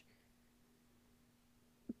much,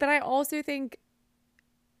 but I also think,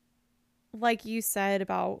 like you said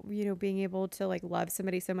about, you know, being able to like love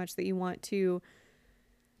somebody so much that you want to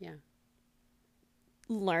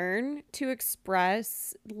learn to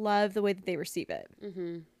express love the way that they receive it.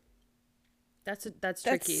 Mm-hmm. That's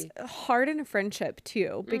tricky. That's hard in a friendship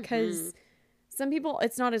too, because some people,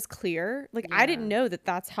 it's not as clear. Like, I didn't know that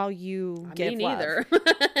that's how you give me love. neither.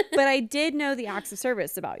 But I did know the acts of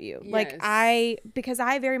service about you. Yes. Like, because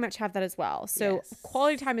I very much have that as well. So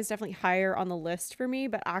quality time is definitely higher on the list for me,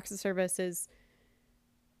 but acts of service is,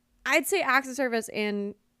 I'd say acts of service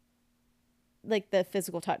and like the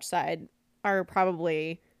physical touch side are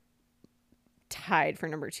probably tied for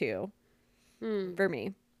number 2 for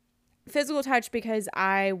me. Physical touch, because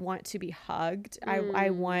I want to be hugged. I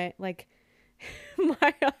want, like,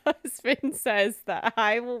 my husband says that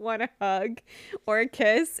I will want a hug or a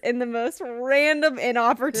kiss in the most random,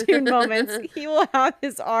 inopportune moments. He will have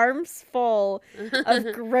his arms full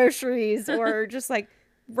of groceries or just like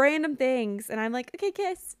random things, and I'm like, okay,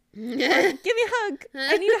 kiss. Or, give me a hug.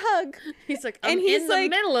 I need a hug. He's like, I'm in the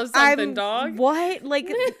middle of something, dog. What?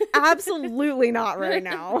 Like, absolutely not right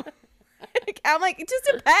now. I'm like, just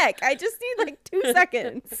a peck. I just need like 2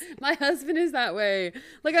 seconds. My husband is that way.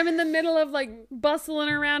 Like, I'm in the middle of like bustling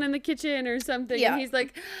around in the kitchen or something. Yeah. And he's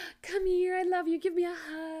like, come here. I love you. Give me a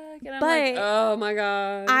hug. And I'm like, oh my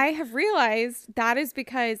God. I have realized that is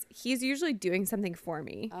because he's usually doing something for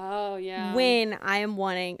me. Oh, yeah. When I am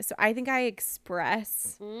wanting. So I think I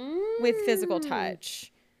express with physical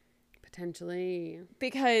touch. Potentially.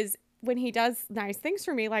 Because when he does nice things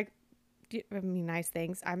for me, like, nice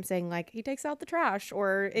things. I'm saying, like, he takes out the trash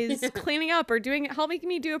or is cleaning up or helping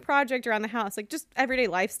me do a project around the house, like just everyday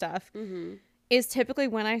life stuff, is typically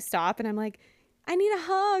when I stop and I'm like, I need a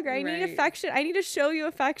hug or I need affection. I need to show you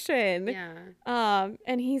affection. Yeah.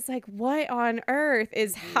 And he's like, what on earth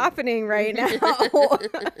is happening right now? So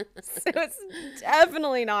it's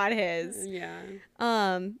definitely not his. Yeah.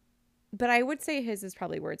 But I would say his is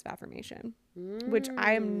probably words of affirmation, which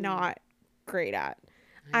I am not great at.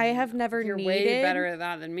 I have never You're needed. way better at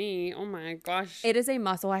that than me. Oh my gosh. It is a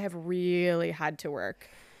muscle I have really had to work.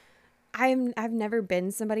 I've never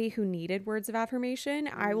been somebody who needed words of affirmation.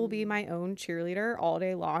 I will be my own cheerleader all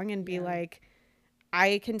day long and be like,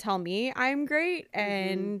 I can tell me I'm great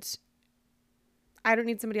and I don't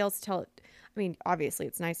need somebody else to tell it. I mean, obviously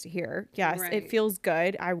it's nice to hear. Yes, it feels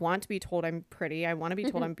good. I want to be told I'm pretty. I want to be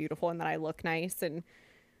told I'm beautiful and that I look nice and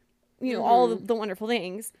you know, all the wonderful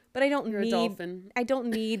things, but I don't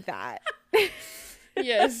need that.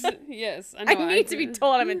 Yes. I need to be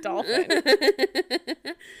told I'm a dolphin.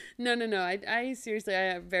 No. I seriously,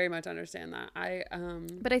 I very much understand that.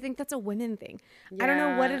 But I think that's a women thing. Yeah, I don't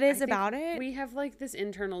know what it is about it. We have like this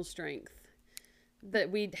internal strength that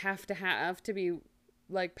we have to be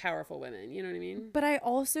like powerful women. You know what I mean? But I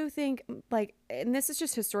also think like, and this is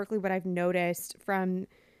just historically what I've noticed from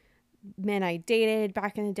men I dated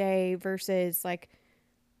back in the day versus like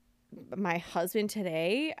my husband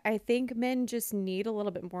today. I think men just need a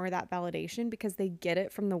little bit more of that validation because they get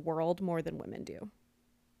it from the world more than women do.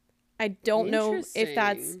 I don't know if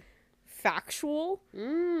that's factual,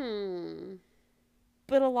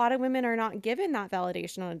 but a lot of women are not given that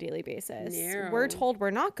validation on a daily basis. No. We're told we're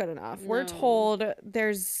not good enough. No. We're told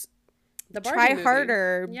there's try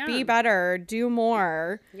harder, be better, do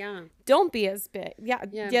more. Yeah. Don't be as big. Yeah.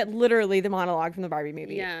 Yet literally the monologue from the Barbie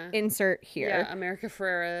movie. Yeah. Insert here. Yeah. America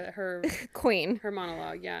Ferrera, her queen. Her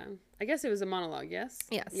monologue. Yeah. I guess it was a monologue. Yes.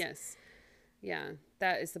 Yes. Yeah.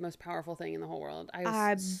 That is the most powerful thing in the whole world.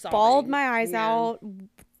 I bawled my eyes out.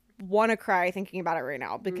 Want to cry thinking about it right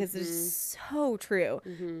now because it's so true.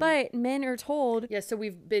 But men are told. Yeah. So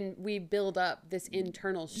we build up this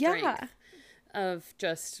internal strength. Yeah. Of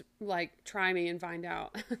just like try me and find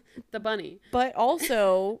out the bunny, but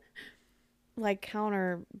also like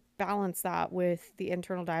counterbalance that with the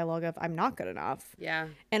internal dialogue of I'm not good enough,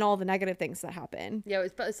 and all the negative things that happen.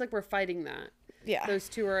 It's like we're fighting that. Those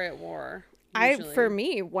two are at war usually. For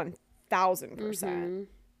me 1000%.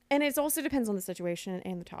 And it also depends on the situation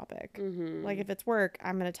and the topic. Like if it's work,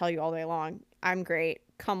 I'm gonna tell you all day long I'm great,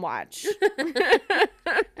 come watch.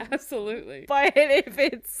 Absolutely. But if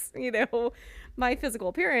it's, you know, my physical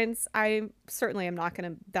appearance, I certainly am not going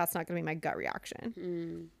to, that's not going to be my gut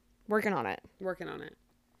reaction. Working on it.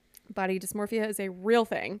 Body dysmorphia is a real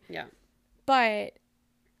thing. Yeah. But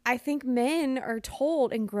I think men are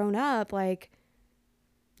told and grown up, like,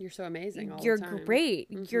 you're so amazing all you're the time. Great.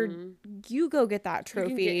 You go get that trophy.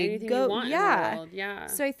 You can get anything you want in the world. Yeah.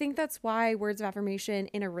 So I think that's why words of affirmation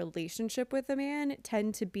in a relationship with a man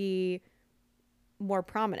tend to be more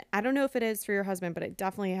prominent. I don't know if it is for your husband, but it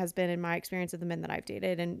definitely has been in my experience of the men that I've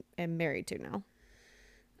dated and am married to now.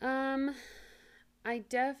 I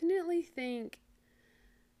definitely think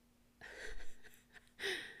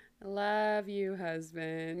love you,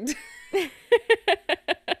 husband.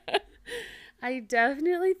 I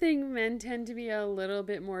definitely think men tend to be a little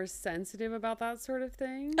bit more sensitive about that sort of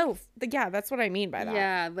thing. Oh, yeah, that's what I mean by that.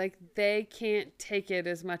 Yeah, like they can't take it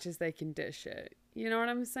as much as they can dish it. You know what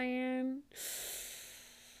I'm saying?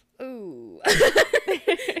 Ooh.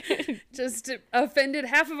 Just offended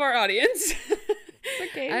half of our audience.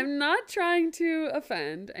 Okay. I'm not trying to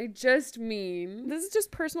offend. I just mean... This is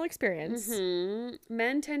just personal experience.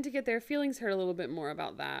 Men tend to get their feelings hurt a little bit more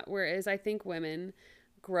about that. Whereas I think women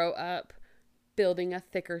grow up building a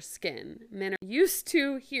thicker skin. Men are used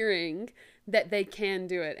to hearing that they can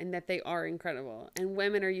do it and that they are incredible. And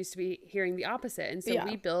women are used to be hearing the opposite. And so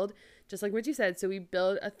we build, just like what you said, so we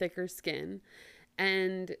build a thicker skin.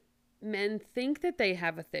 And men think that they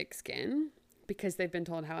have a thick skin because they've been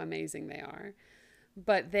told how amazing they are.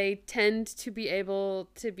 But they tend to be able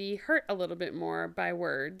to be hurt a little bit more by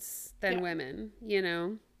words than women, you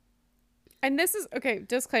know? And this is, okay,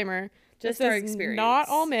 disclaimer. Just this our is experience. Not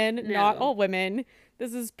all men, not all women.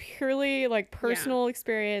 This is purely like personal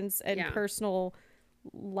experience and personal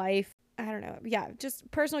life. I don't know. Yeah, just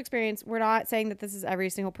personal experience. We're not saying that this is every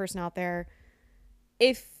single person out there.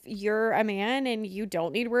 If you're a man and you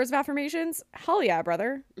don't need words of affirmations, hell yeah,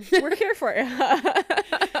 brother. We're here for you.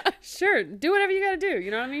 Sure. Do whatever you got to do.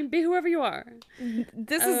 You know what I mean? Be whoever you are.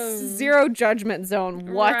 This is zero judgment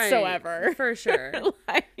zone whatsoever. Right, for sure.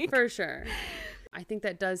 For sure. I think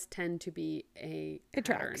that does tend to be a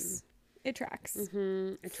pattern. It tracks.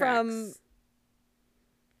 Mm-hmm. It tracks.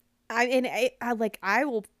 I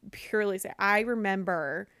will purely say, I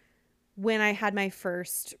remember when I had my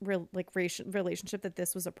first relationship that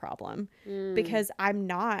this was a problem because I'm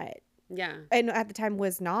not. Yeah. And at the time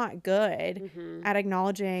was not good at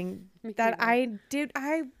acknowledging that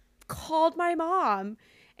I called my mom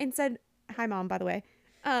and said, hi, Mom, by the way.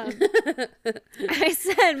 I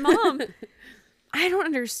said, Mom, I don't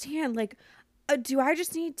understand. Like, do I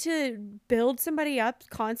just need to build somebody up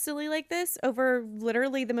constantly like this over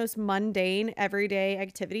literally the most mundane everyday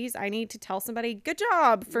activities? I need to tell somebody, good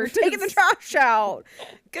job for taking the trash out.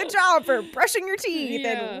 Good job for brushing your teeth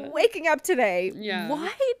and waking up today. Yeah.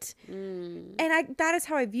 What? And that is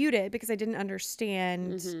how I viewed it because I didn't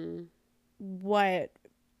understand what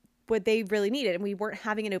they really needed. And we weren't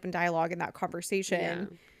having an open dialogue in that conversation.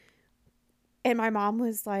 Yeah. And my mom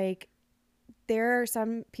was like, there are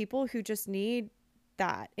some people who just need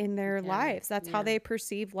that in their lives. That's how they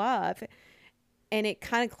perceive love. And it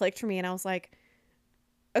kind of clicked for me. And I was like,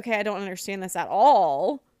 okay, I don't understand this at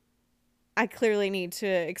all. I clearly need to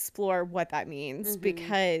explore what that means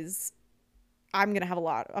because I'm going to have a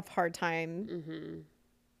lot of hard time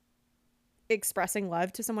expressing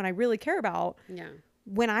love to someone I really care about. Yeah.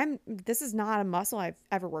 This is not a muscle I've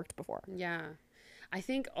ever worked before. Yeah. I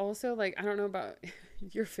think also, like, I don't know about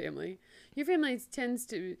your family. Your family seems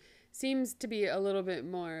to be a little bit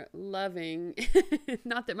more loving.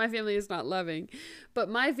 Not that my family is not loving, but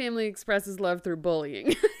my family expresses love through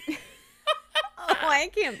bullying. Oh, I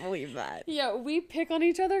can't believe that. Yeah, we pick on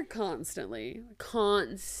each other constantly.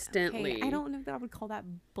 Okay, I don't know that I would call that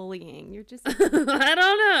bullying. You're just... I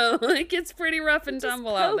don't know. It gets pretty rough and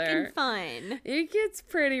tumble out there. Fun. It gets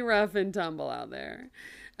pretty rough and tumble out there.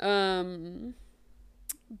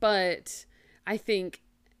 But I think,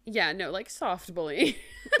 like soft bullying.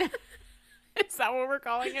 Is that what we're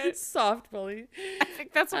calling it? Soft bully. I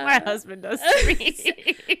think that's what my husband does to me.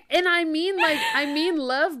 And I mean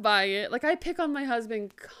love by it. Like I pick on my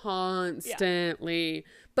husband constantly,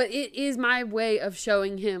 but it is my way of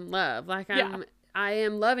showing him love. Like I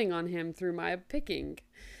am loving on him through my picking.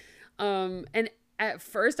 And at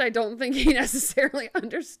first I don't think he necessarily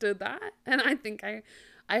understood that. And I think I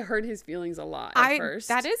hurt his feelings a lot at first.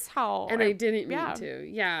 That is how. And I didn't mean to.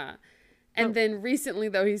 Yeah. And then recently,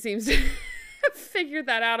 though, he seems to figure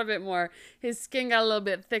that out a bit more. His skin got a little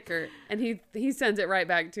bit thicker, and he sends it right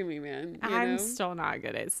back to me, man. I'm still not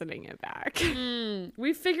good at sending it back.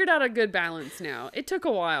 We figured out a good balance now. It took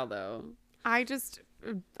a while, though.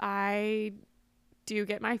 I do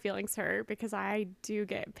get my feelings hurt because I do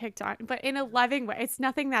get picked on, but in a loving way. It's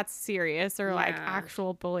nothing that's serious or like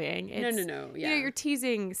actual bullying. It's, no. Yeah. You know, you're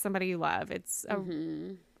teasing somebody you love. It's a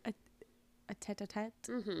tete-a-tete.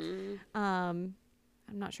 I'm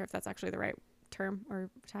not sure if that's actually the right term or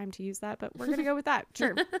time to use that, but we're going to go with that.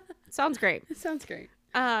 Sure. Sounds great. Sounds great.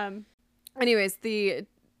 Anyways, the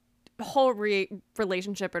whole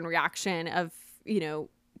relationship and reaction of,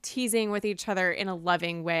 teasing with each other in a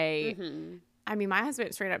loving way. I mean, my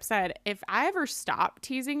husband straight up said, if I ever stop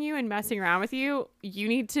teasing you and messing around with you, you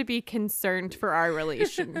need to be concerned for our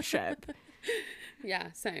relationship.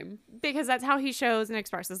 Yeah, same. Because that's how he shows and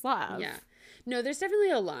expresses love. Yeah. No, there's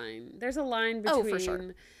definitely a line. There's a line between... Oh, for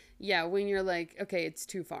sure. Yeah, when you're like, okay, it's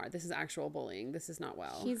too far. This is actual bullying. This is not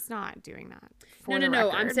well. He's not doing that.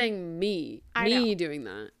 No. I'm saying me. Me doing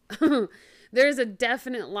that. There's a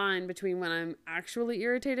definite line between when I'm actually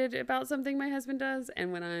irritated about something my husband does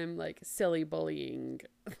and when I'm like silly bullying,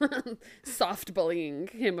 soft bullying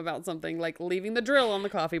him about something, like leaving the drill on the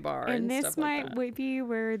coffee bar. And this might be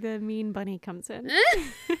where the mean bunny comes in.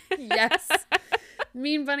 Yes.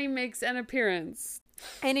 Mean bunny makes an appearance.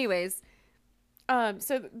 Anyways,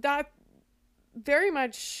 so that very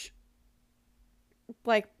much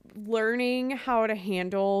like learning how to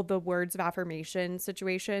handle the words of affirmation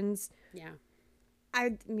situations. Yeah.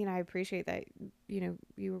 I mean, I appreciate that,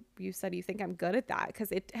 you said you think I'm good at that,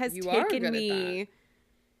 because it has You are taken good me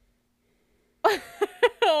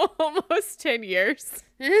almost 10 years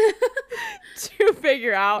to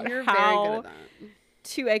figure out You're very good how at that.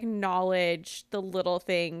 to acknowledge the little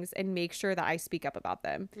things and make sure that I speak up about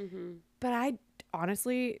them. But I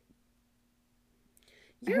honestly,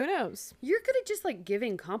 who knows? You're good at just like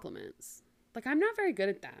giving compliments. Like, I'm not very good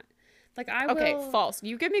at that. Like, Okay, false.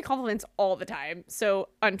 You give me compliments all the time. So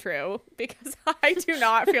untrue, because I do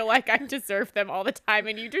not feel like I deserve them all the time.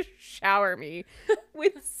 And you just shower me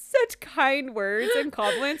with such kind words and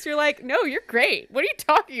compliments. You're like, no, you're great. What are you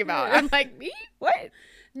talking about? I'm like, me? What?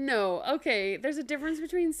 No, okay. There's a difference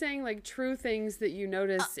between saying like true things that you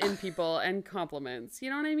notice in people and compliments. You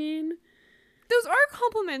know what I mean? Those are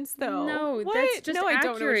compliments, though. No, what? that's just no, accurate. I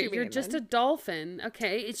don't know what you You're mean, just then. a dolphin,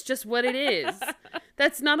 okay? It's just what it is.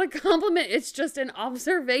 That's not a compliment. It's just an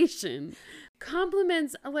observation.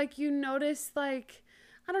 Compliments, like, you notice, like,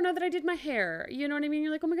 I don't know, that I did my hair. You know what I mean?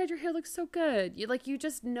 You're like, oh my God, your hair looks so good. You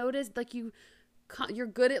just noticed, like, you're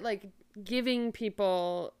good at, like, giving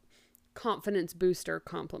people confidence booster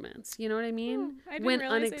compliments. You know what I mean? I didn't when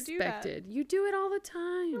realize unexpected. I do that. You do it all the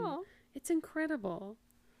time. Oh. It's incredible.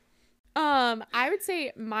 I would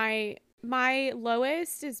say my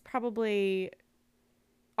lowest is probably,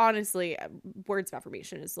 honestly, words of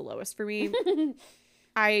affirmation is the lowest for me.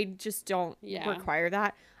 I just don't require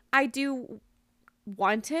that. I do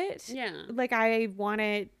want it. Yeah. Like, I want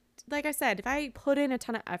it. Like I said, if I put in a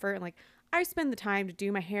ton of effort and like I spend the time to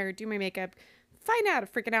do my hair, do my makeup, find out a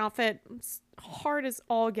freaking outfit, it's hard as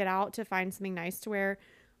all get out to find something nice to wear,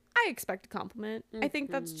 I expect a compliment. I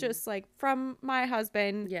think that's just like from my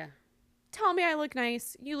husband. Yeah. Tell me I look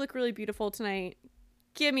nice. You look really beautiful tonight.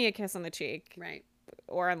 Give me a kiss on the cheek. Right.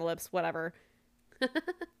 Or on the lips, whatever.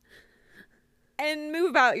 And move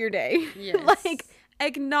about your day. Yes. Like,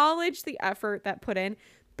 acknowledge the effort that put in.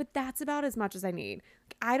 But that's about as much as I need.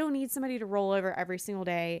 I don't need somebody to roll over every single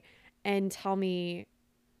day and tell me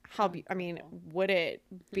I mean, would it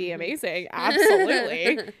be amazing?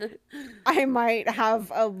 Absolutely. I might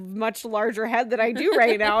have a much larger head than I do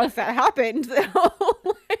right now if that happened. Like,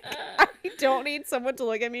 I don't need someone to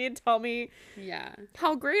look at me and tell me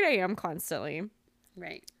how great I am constantly.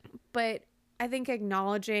 Right. But I think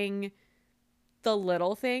acknowledging the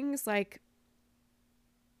little things, like,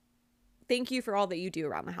 thank you for all that you do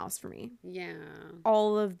around the house for me. Yeah.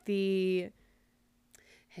 All of the...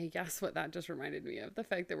 Hey, guess what that just reminded me of? The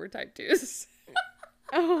fact that we're type 2s.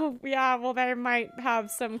 Oh, yeah. Well, there might have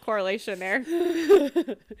some correlation there.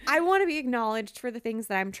 I want to be acknowledged for the things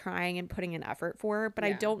that I'm trying and putting in effort for, but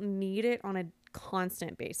I don't need it on a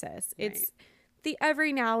constant basis. Right. It's the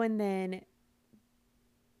every now and then,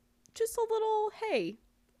 just a little, hey,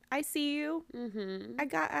 I see you.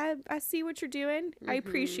 Mm-hmm. I see what you're doing. Mm-hmm. I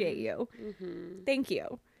appreciate you. Mm-hmm. Thank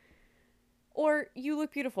you. Or, you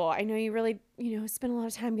look beautiful. I know you really, spend a lot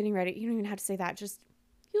of time getting ready. You don't even have to say that. Just,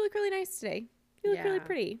 you look really nice today. You look really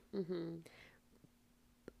pretty. Mm-hmm.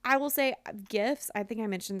 I will say gifts, I think I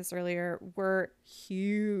mentioned this earlier, were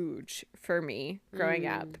huge for me growing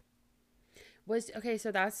up. Okay,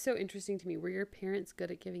 so that's so interesting to me. Were your parents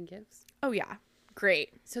good at giving gifts? Oh, yeah. Great.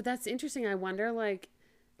 So that's interesting. I wonder, like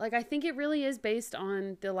I think it really is based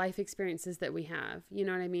on the life experiences that we have. You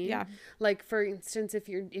know what I mean? Yeah. Like, for instance, if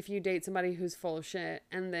you date somebody who's full of shit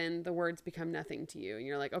and then the words become nothing to you and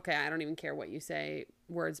you're like, okay, I don't even care what you say.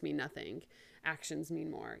 Words mean nothing. Actions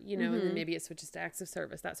mean more, and then maybe it switches to acts of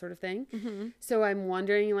service, that sort of thing. Mm-hmm. So I'm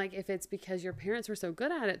wondering, like, if it's because your parents were so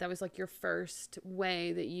good at it, that was like your first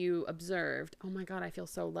way that you observed, oh my God, I feel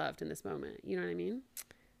so loved in this moment. You know what I mean?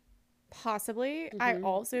 Possibly. Mm-hmm. I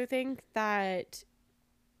also think that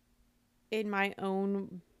in my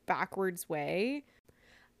own backwards way,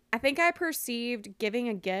 I think I perceived giving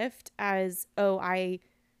a gift as, oh, I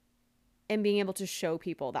am being able to show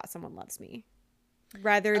people that someone loves me.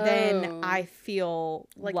 Rather than I feel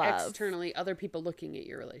like love. Externally, other people looking at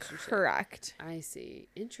your relationship. Correct. I see.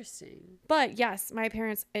 Interesting. But yes, my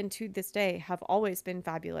parents, and to this day, have always been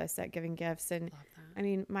fabulous at giving gifts. And I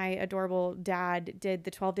mean, my adorable dad did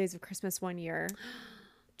the 12 Days of Christmas one year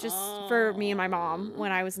just for me and my mom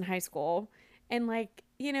when I was in high school. And like,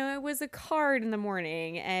 it was a card in the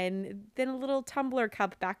morning and then a little tumbler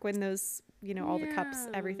cup back when those, all the cups,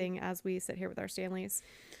 everything, as we sit here with our Stanleys.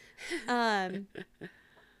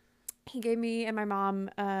 He gave me and my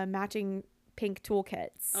mom matching pink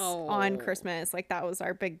toolkits Oh. on Christmas. Like that was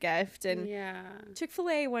our big gift. And Yeah.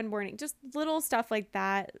 Chick-fil-A one morning, just little stuff like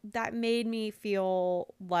that made me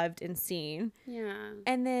feel loved and seen. Yeah.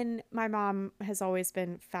 And then my mom has always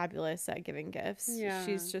been fabulous at giving gifts. Yeah.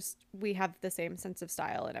 We have the same sense of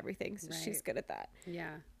style and everything, so Right. she's good at that.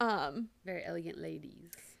 Yeah. Very elegant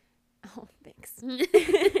ladies. Oh, thanks.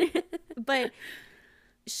 But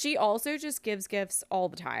she also just gives gifts all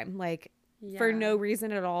the time. Like, for no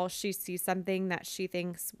reason at all, she sees something that she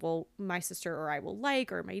thinks, well, my sister or I will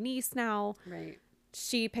like, or my niece now. Right.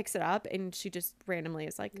 She picks it up and she just randomly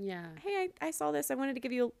is like, Yeah. hey, I saw this. I wanted to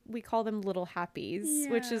give you, we call them little happies,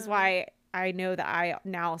 which is Yeah. why I know that I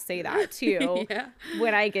now say that too. Yeah.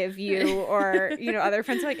 When I give you or, other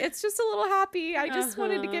friends, like, it's just a little happy. I just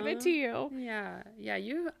wanted to give it to you. Yeah. Yeah.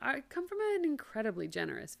 I come from an incredibly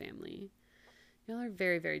generous family. Y'all are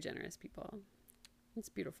very, very generous people. It's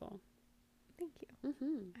beautiful. Thank you.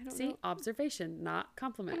 Mm-hmm. I don't See, know. Observation, not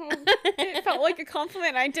compliment. Oh, it felt like a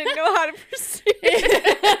compliment. I didn't know how to proceed.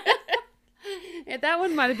 That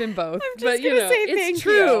one might have been both. I'm just but gonna say it's thank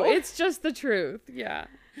true. you. It's just the truth. Yeah.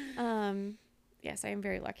 Yes, I am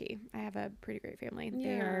very lucky. I have a pretty great family. Yeah.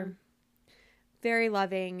 They are very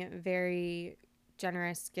loving, very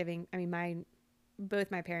generous, giving. I mean,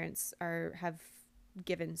 both my parents have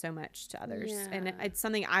given so much to others, and Yeah. it's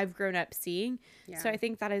something I've grown up seeing. Yeah. So I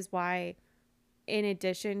think that is why, in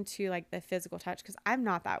addition to like the physical touch, because I'm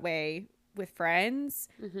not that way with friends,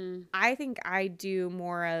 Mm-hmm. I think I do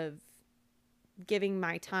more of giving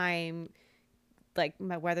my time, like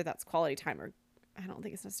whether that's quality time or I don't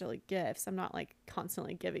think it's necessarily gifts. I'm not like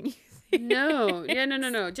constantly giving you things. No. Yeah.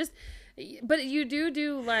 No. Just, but you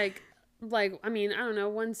do like I mean, I don't know,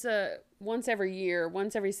 once every year,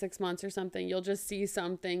 once every 6 months or something, you'll just see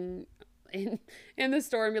something in the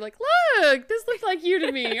store and be like, look, this looks like you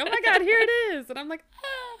to me. Oh my God, here it is. And I'm like,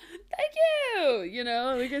 oh, thank you.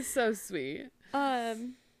 Like it's so sweet. Well,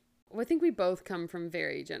 I think we both come from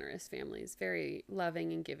very generous families, very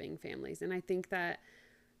loving and giving families. And I think that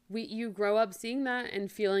you grow up seeing that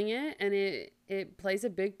and feeling it, and it plays a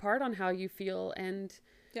big part on how you feel and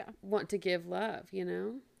want to give love,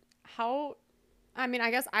 How, I mean,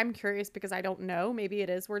 I guess I'm curious because I don't know. Maybe it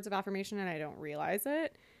is words of affirmation and I don't realize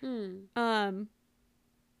it.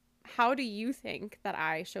 How do you think that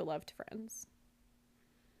I show love to friends?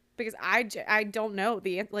 Because I don't know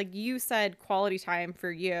like you said quality time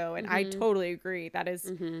for you, and I totally agree. That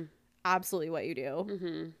is absolutely what you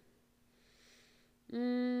do.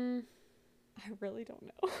 I really don't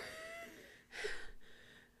know.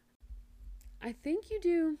 I think you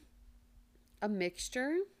do a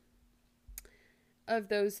mixture of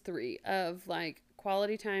those three, of like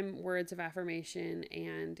quality time, words of affirmation,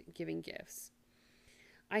 and giving gifts.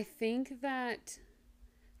 I think that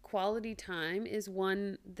quality time is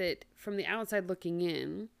one that from the outside looking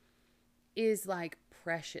in is like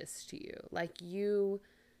precious to you. Like you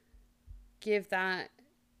give that,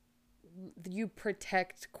 you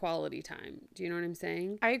protect quality time. Do you know what I'm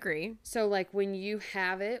saying? I agree. So like when you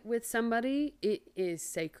have it with somebody, it is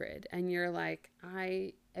sacred. And you're like,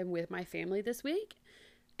 I am with my family this week,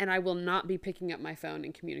 and I will not be picking up my phone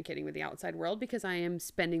and communicating with the outside world because I am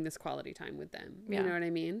spending this quality time with them. You know what I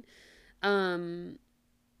mean?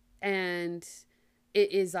 And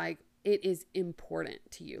it is like, it is important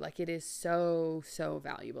to you. Like it is so, so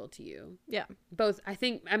valuable to you. Yeah. Both, I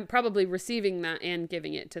think I'm probably receiving that and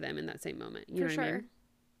giving it to them in that same moment. You know what I mean?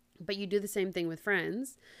 But you do the same thing with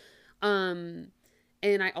friends. And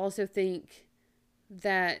I also think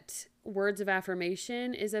that words of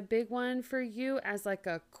affirmation is a big one for you as like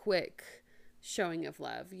a quick showing of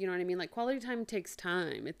love. You know what I mean? Like quality time takes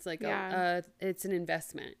time. It's like it's an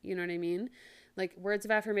investment. You know what I mean? Like words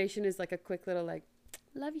of affirmation is like a quick little like,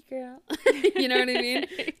 love you, girl. You know what I mean?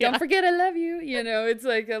 Don't forget I love you. It's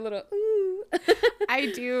like a little ooh.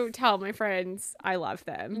 I do tell my friends I love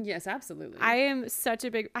them. Yes, absolutely. I am such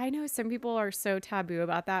a big, I know some people are so taboo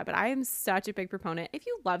about that, but I am such a big proponent. If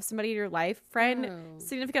you love somebody in your life, friend,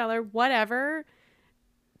 significant other, whatever,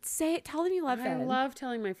 say it, tell them you love them. I love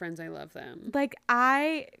telling my friends I love them. Like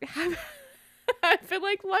I've been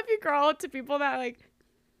like, love you, girl, to people that like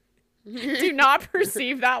do not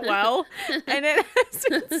perceive that well, and it has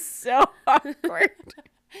been so awkward.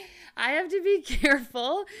 I have to be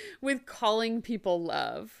careful with calling people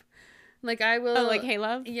love. Like I will, like hey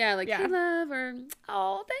love, hey love, or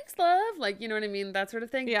oh thanks love, like you know what I mean, that sort of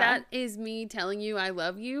thing. That is me telling you I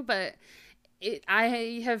love you, but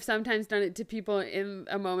I have sometimes done it to people in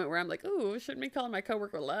a moment where I'm like, ooh, shouldn't be calling my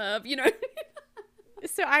coworker love, you know what I mean?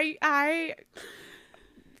 So I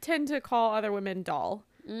tend to call other women doll.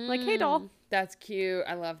 Like, hey, doll. That's cute.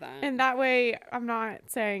 I love that. And that way I'm not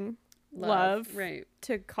saying love right.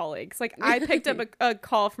 to colleagues. Like I picked up a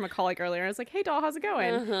call from a colleague earlier. I was like, hey doll, how's it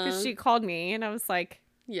going? Because she called me and I was like,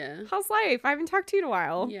 yeah, how's life? I haven't talked to you in a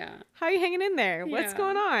while. Yeah. How are you hanging in there? What's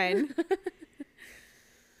going on?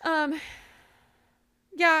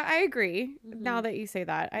 Yeah, I agree. Now that you say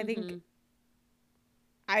that, I think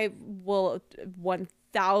I will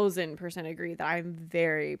 1000% agree that I'm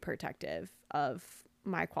very protective of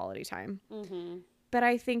my quality time. But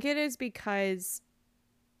I think it is because,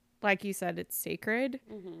 like you said, it's sacred.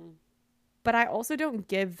 But I also don't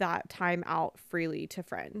give that time out freely to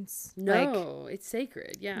friends. No, it's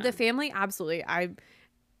sacred. Yeah. The family, absolutely.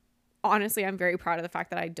 Honestly, I'm very proud of the fact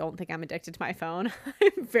that I don't think I'm addicted to my phone.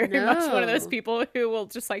 I'm very much one of those people who will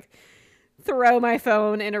just like throw my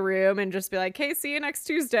phone in a room and just be like, hey, see you next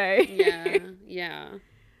Tuesday. Yeah. Yeah.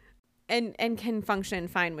 And can function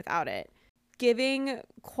fine without it. Giving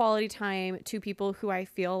quality time to people who I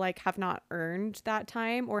feel like have not earned that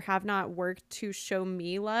time or have not worked to show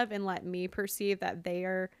me love and let me perceive that they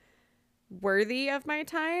are worthy of my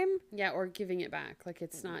time. Yeah, or giving it back. Like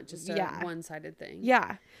it's not just a one-sided thing.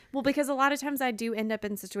 Yeah. Well, because a lot of times I do end up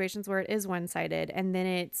in situations where it is one-sided and then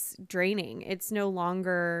it's draining. It's no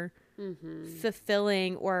longer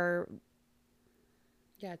fulfilling or...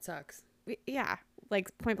 Yeah, it sucks. Yeah.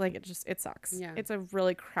 Like point blank, it sucks. Yeah. It's a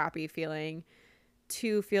really crappy feeling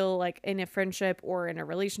to feel like in a friendship or in a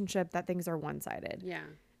relationship that things are one-sided. Yeah.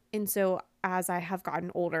 And so as I have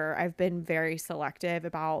gotten older, I've been very selective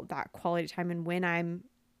about that quality time and when I'm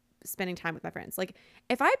spending time with my friends. Like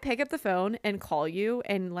if I pick up the phone and call you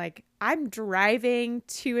and like I'm driving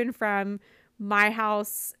to and from my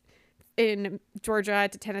house in Georgia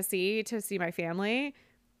to Tennessee to see my family,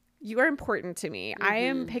 you are important to me. I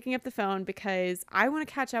am picking up the phone because I want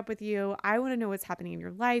to catch up with you. I want to know what's happening in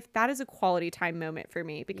your life. That is a quality time moment for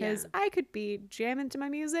me because I could be jamming to my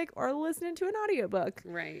music or listening to an audiobook.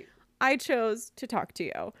 Right. I chose to talk to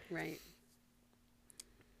you. Right.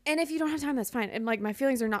 And if you don't have time, that's fine. And like my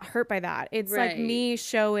feelings are not hurt by that. It's like me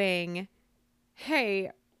showing,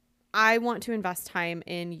 hey, I want to invest time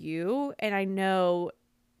in you. And I know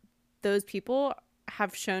those people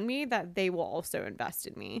have shown me that they will also invest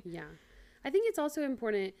in me. Yeah. I think it's also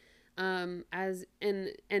important as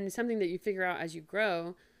and something that you figure out as you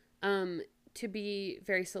grow to be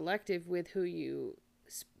very selective with who you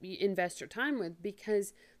invest your time with,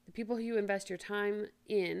 because the people who you invest your time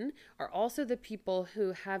in are also the people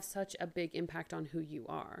who have such a big impact on who you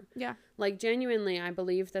are. Yeah. Like genuinely, I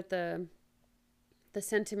believe that the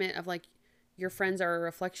sentiment of like your friends are a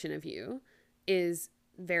reflection of you is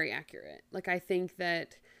very accurate. Like I think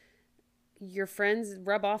that your friends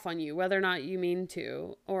rub off on you, whether or not you mean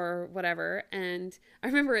to or whatever. And I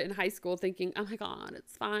remember in high school thinking, oh my God,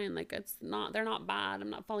 it's fine. Like they're not bad. I'm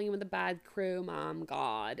not falling in with a bad crew, Mom,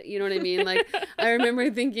 God. You know what I mean? Like I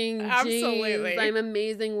remember thinking, geez, I'm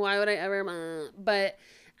amazing. Why would I ever? But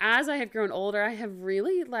as I have grown older, I have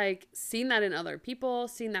really like seen that in other people,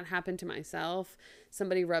 seen that happen to myself.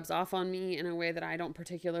 Somebody rubs off on me in a way that I don't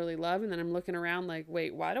particularly love. And then I'm looking around like,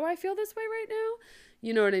 wait, why do I feel this way right now?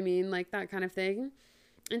 You know what I mean? Like that kind of thing.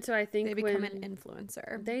 And so I think they become an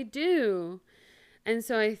influencer. They do. And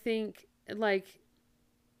so I think like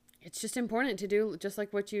it's just important to do just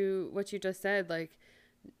like what you just said, like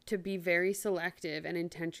to be very selective and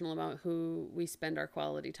intentional about who we spend our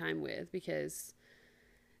quality time with, because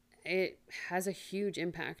it has a huge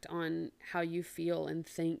impact on how you feel and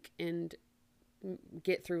think and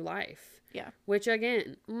get through life. Yeah. Which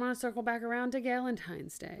again, I'm going to circle back around to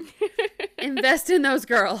Valentines Day. Invest in those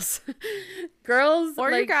girls. Girls. Or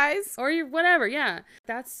like, you guys. Or you, whatever. Yeah.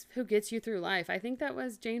 That's who gets you through life. I think that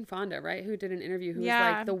was Jane Fonda, right? Who did an interview who was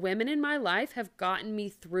like, the women in my life have gotten me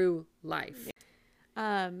through life.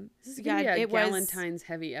 This is going to be a Valentine's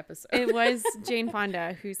heavy episode. It was Jane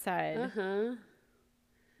Fonda who said,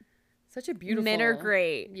 such a beautiful. Men are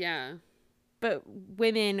great. Yeah. But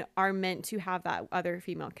women are meant to have that other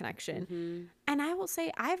female connection. And I will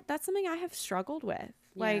say that's something I have struggled with.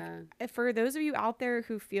 Like for those of you out there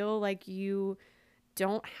who feel like you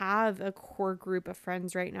don't have a core group of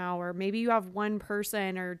friends right now, or maybe you have one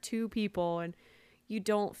person or two people and you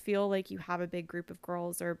don't feel like you have a big group of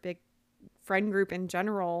girls or a big friend group in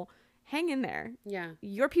general, hang in there. Yeah.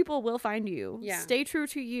 Your people will find you. Yeah. Stay true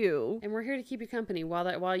to you. And we're here to keep you company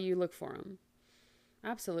while you look for them.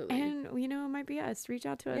 Absolutely. And, you know, it might be us. Reach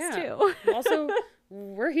out to us, too. Also,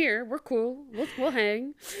 we're here. We're cool. We'll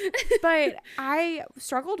hang. But I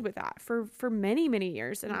struggled with that for many, many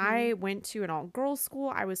years. And I went to an all-girls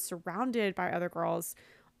school. I was surrounded by other girls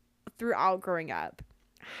throughout growing up.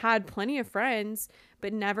 Had plenty of friends,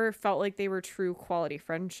 but never felt like they were true quality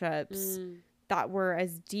friendships that were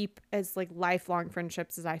as deep as like lifelong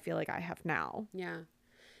friendships as I feel like I have now. Yeah.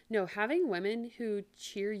 No, having women who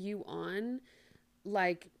cheer you on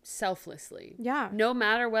like selflessly. Yeah. No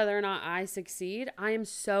matter whether or not I succeed, I am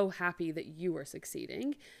so happy that you are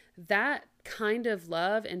succeeding. That kind of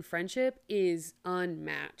love and friendship is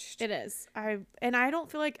unmatched. It is. I don't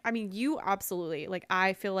feel like, I mean, you absolutely, like,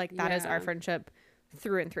 I feel like that is our friendship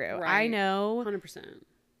through and through. Right. I know 100%.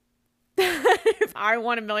 if I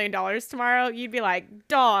won $1 million tomorrow, you'd be like,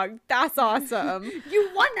 dog, that's awesome. You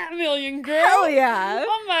won that million, girl. Hell yeah.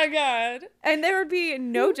 Oh my God. And there would be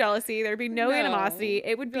no jealousy. There'd be no animosity.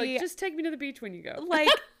 It would be like, just take me to the beach when you go. like,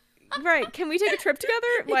 right. Can we take a trip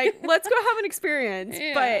together? Like, let's go have an experience.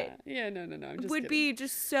 Yeah. But yeah, no. I'm just would kidding. be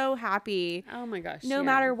just so happy. Oh my gosh. No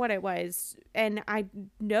matter what it was. And I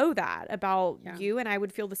know that about you, and I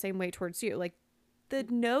would feel the same way towards you. Like, the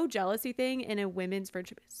no jealousy thing in a women's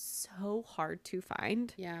friendship is so hard to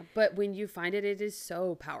find. Yeah, but when you find it, it is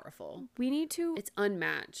so powerful. We need to, it's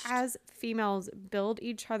unmatched. as females, build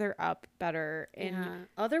each other up better. And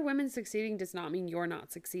other women succeeding does not mean you're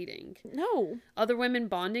not succeeding. No. Other women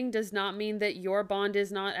bonding does not mean that your bond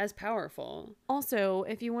is not as powerful. Also,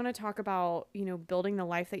 if you want to talk about, you know, building the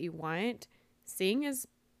life that you want, seeing is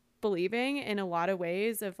believing in a lot of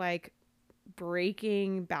ways of like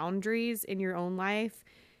breaking boundaries in your own life.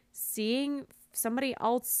 Seeing somebody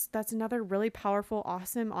else that's another really powerful,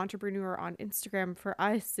 awesome entrepreneur on Instagram for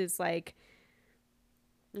us is like,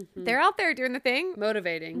 they're out there doing the thing.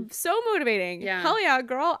 Motivating. So motivating. Yeah. Hell yeah,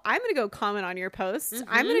 girl. I'm going to go comment on your posts.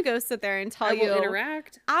 I'm going to go sit there and tell you. I will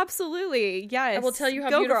interact. Absolutely. Yes. I will tell you how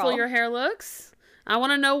beautiful your hair looks. I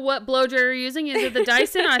want to know what blow dryer you're using. Is it the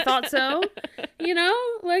Dyson? I thought so. You know,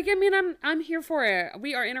 like, I mean, I'm here for it.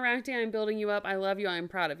 We are interacting. I'm building you up. I love you. I'm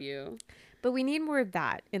proud of you. But we need more of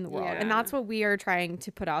that in the world. Yeah. And that's what we are trying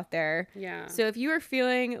to put out there. Yeah. So if you are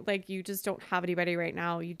feeling like you just don't have anybody right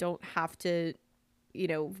now, you don't have to, you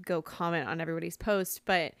know, go comment on everybody's post.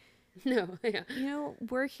 But, no, yeah. you know,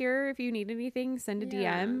 we're here. If you need anything, send a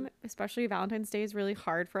DM. Especially Valentine's Day is really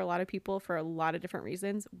hard for a lot of people for a lot of different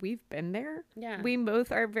reasons. We've been there. Yeah. We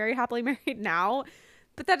both are very happily married now.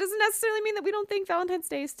 But that doesn't necessarily mean that we don't think Valentine's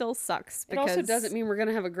Day still sucks. It also doesn't mean we're going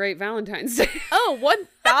to have a great Valentine's Day. Oh,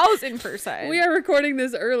 1,000%. We are recording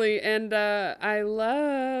this early, and I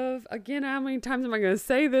love, again, how many times am I going to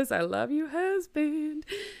say this? I love you, husband.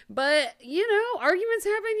 But, you know, arguments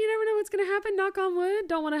happen. You never know what's going to happen. Knock on wood.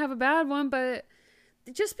 Don't want to have a bad one, but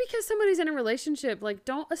just because somebody's in a relationship, like,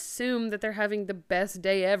 don't assume that they're having the best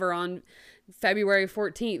day ever on February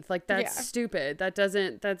 14th. Like, that's stupid.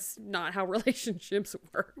 That's not how relationships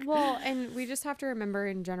work. Well, and we just have to remember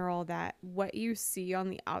in general that what you see on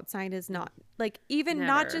the outside is not, like, even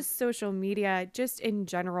not just social media, just in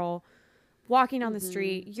general, walking on the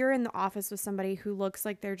street, you're in the office with somebody who looks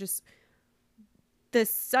like they're just, the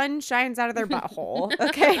sun shines out of their butthole.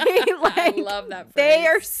 Okay. Like, I love that phrase. They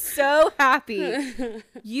are so happy.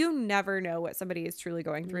 You never know what somebody is truly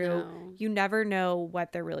going through. No. You never know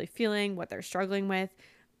what they're really feeling, what they're struggling with.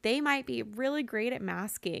 They might be really great at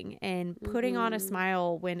masking and putting on a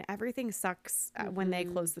smile when everything sucks when they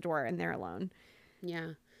close the door and they're alone.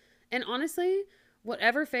 Yeah. And honestly,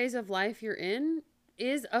 whatever phase of life you're in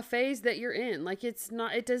is a phase that you're in. Like, it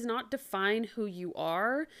does not define who you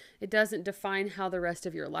are. It doesn't define how the rest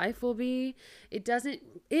of your life will be. It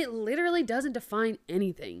literally doesn't define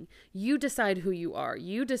anything. You decide who you are.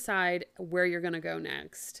 You decide where you're going to go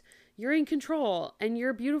next. You're in control, and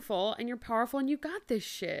you're beautiful, and you're powerful, and you got this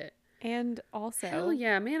shit. And also, hell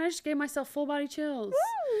yeah, man, I just gave myself full body chills.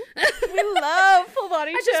 We love full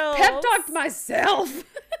body chills. I just pep talked myself.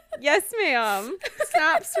 Yes, ma'am.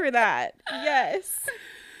 Snaps for that. Yes.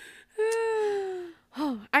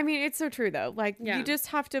 Oh, I mean, it's so true though. Like, you just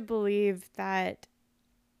have to believe that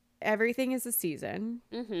everything is a season.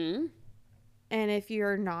 Mm-hmm. And if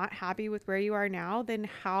you're not happy with where you are now, then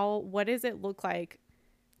what does it look like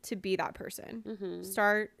to be that person? Mm-hmm.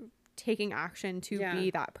 Start taking action to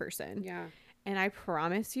be that person. Yeah. And I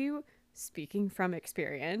promise you, speaking from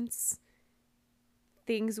experience,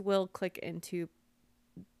 things will click into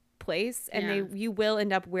place, and you will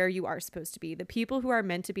end up where you are supposed to be. The people who are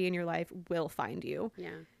meant to be in your life will find you. Yeah.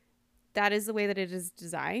 That is the way that it is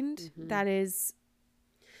designed. Mm-hmm. That is,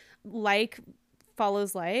 like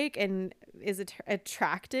follows like, and is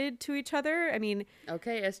attracted to each other. I mean,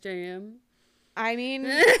 okay, SJM. I mean,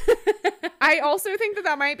 I also think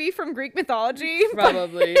that might be from Greek mythology.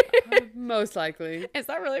 Probably. Most likely. Is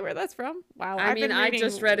that really where that's from? Wow. I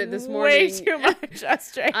just read it this morning. Way too much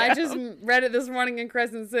SJM. I just read it this morning in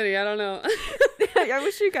Crescent City. I don't know. I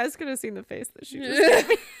wish you guys could have seen the face that she just gave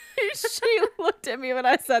me. She looked at me when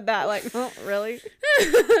I said that, like, oh, really?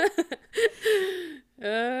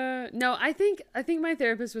 No, I think my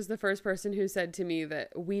therapist was the first person who said to me that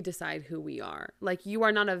we decide who we are. Like, you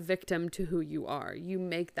are not a victim to who you are. You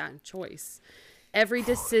make that choice. Every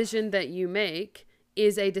decision that you make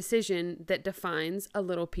is a decision that defines a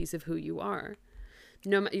little piece of who you are.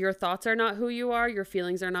 No, your thoughts are not who you are. Your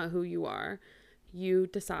feelings are not who you are. You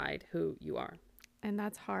decide who you are. And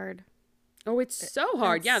that's hard. Oh, it's so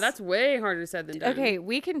hard. Yeah, that's way harder said than done. Okay,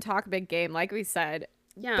 we can talk big game, like we said.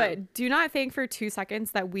 Yeah. But do not think for 2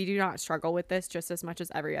 seconds that we do not struggle with this just as much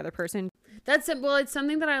as every other person. That's it. Well, it's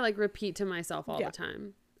something that I like repeat to myself all the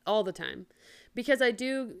time. All the time. Because I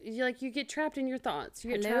do, you get trapped in your thoughts.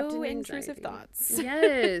 You get trapped in intrusive thoughts.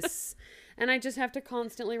 Yes. And I just have to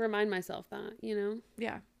constantly remind myself that,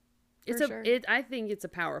 Yeah. I think it's a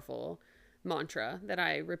powerful mantra that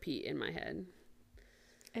I repeat in my head.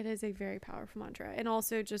 It is a very powerful mantra, and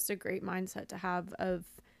also just a great mindset to have of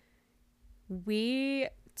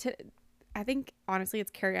I think honestly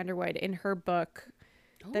it's Carrie Underwood in her book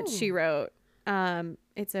that she wrote.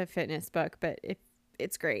 It's a fitness book, but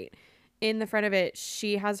it's great. In the front of it,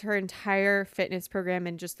 she has her entire fitness program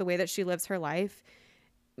and just the way that she lives her life.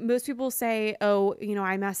 Most people say, oh,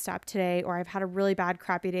 I messed up today, or I've had a really bad,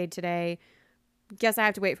 crappy day today. Guess I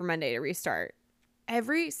have to wait for Monday to restart.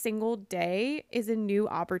 Every single day is a new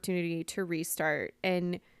opportunity to restart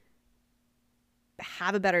and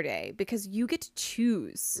have a better day, because you get to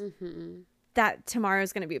choose that tomorrow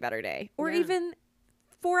is going to be a better day, or even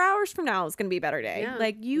 4 hours from now is going to be a better day.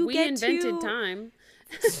 Like we invented time.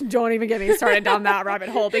 Don't even get me started down that rabbit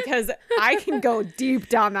hole, because I can go deep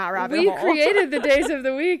down that rabbit hole. We created the days of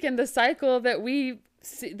the week and the cycle that we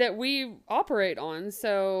operate on.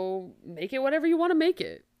 So make it whatever you want to make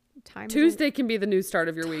it. Tuesday can be the new start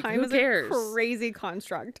of your week. Who cares? A crazy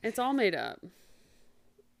construct. It's all made up.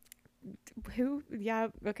 Yeah.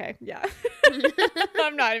 Okay. Yeah.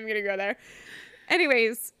 I'm not even gonna go there.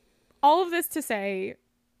 Anyways, all of this to say,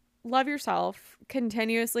 love yourself.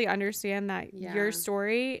 Continuously understand that your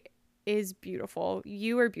story is beautiful.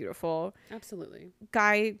 You are beautiful. Absolutely.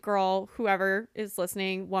 Guy, girl, whoever is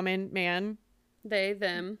listening, woman, man, they,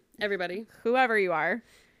 them, everybody, whoever you are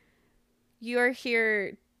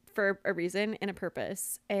here for a reason and a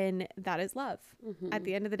purpose, and that is love. At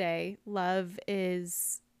the end of the day, love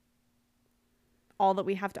is all that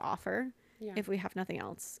we have to offer if we have nothing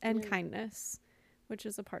else, and kindness, which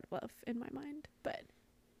is a part of love in my mind.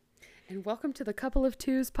 And welcome to the Couple of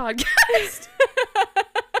Twos podcast.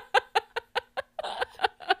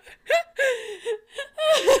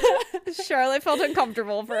 Charlotte felt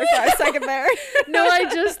uncomfortable for a 5-second there. No,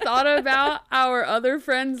 I just thought about our other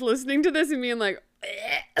friends listening to this and being like,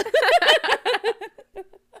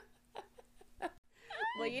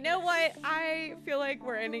 well, you know what? I feel like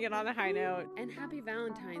we're ending it on a high note. And happy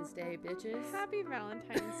Valentine's Day, bitches. Happy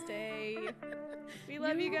Valentine's Day. We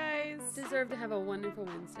love you guys. Deserve to have a wonderful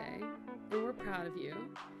Wednesday. And we're proud of you.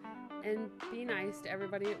 And be nice to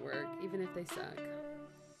everybody at work, even if they suck.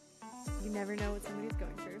 You never know what somebody's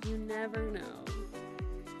going through. You never know.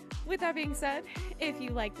 With that being said, if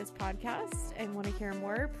you like this podcast and want to hear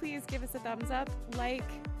more, please give us a thumbs up,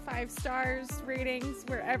 5 stars, ratings,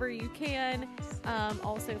 wherever you can.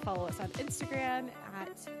 Also follow us on Instagram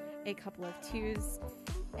at A Couple of Twos,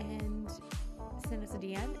 and send us a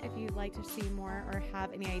DM if you'd like to see more or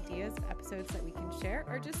have any ideas of episodes that we can share,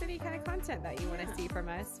 or just any kind of content that you want to see from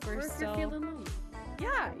us. We're still feeling lonely.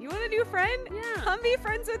 Yeah, you want a new friend? Yeah. Come be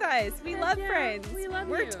friends with us. We love friends.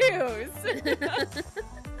 We're twos.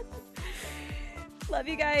 Love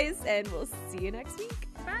you guys, and we'll see you next week.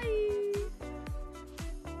 Bye.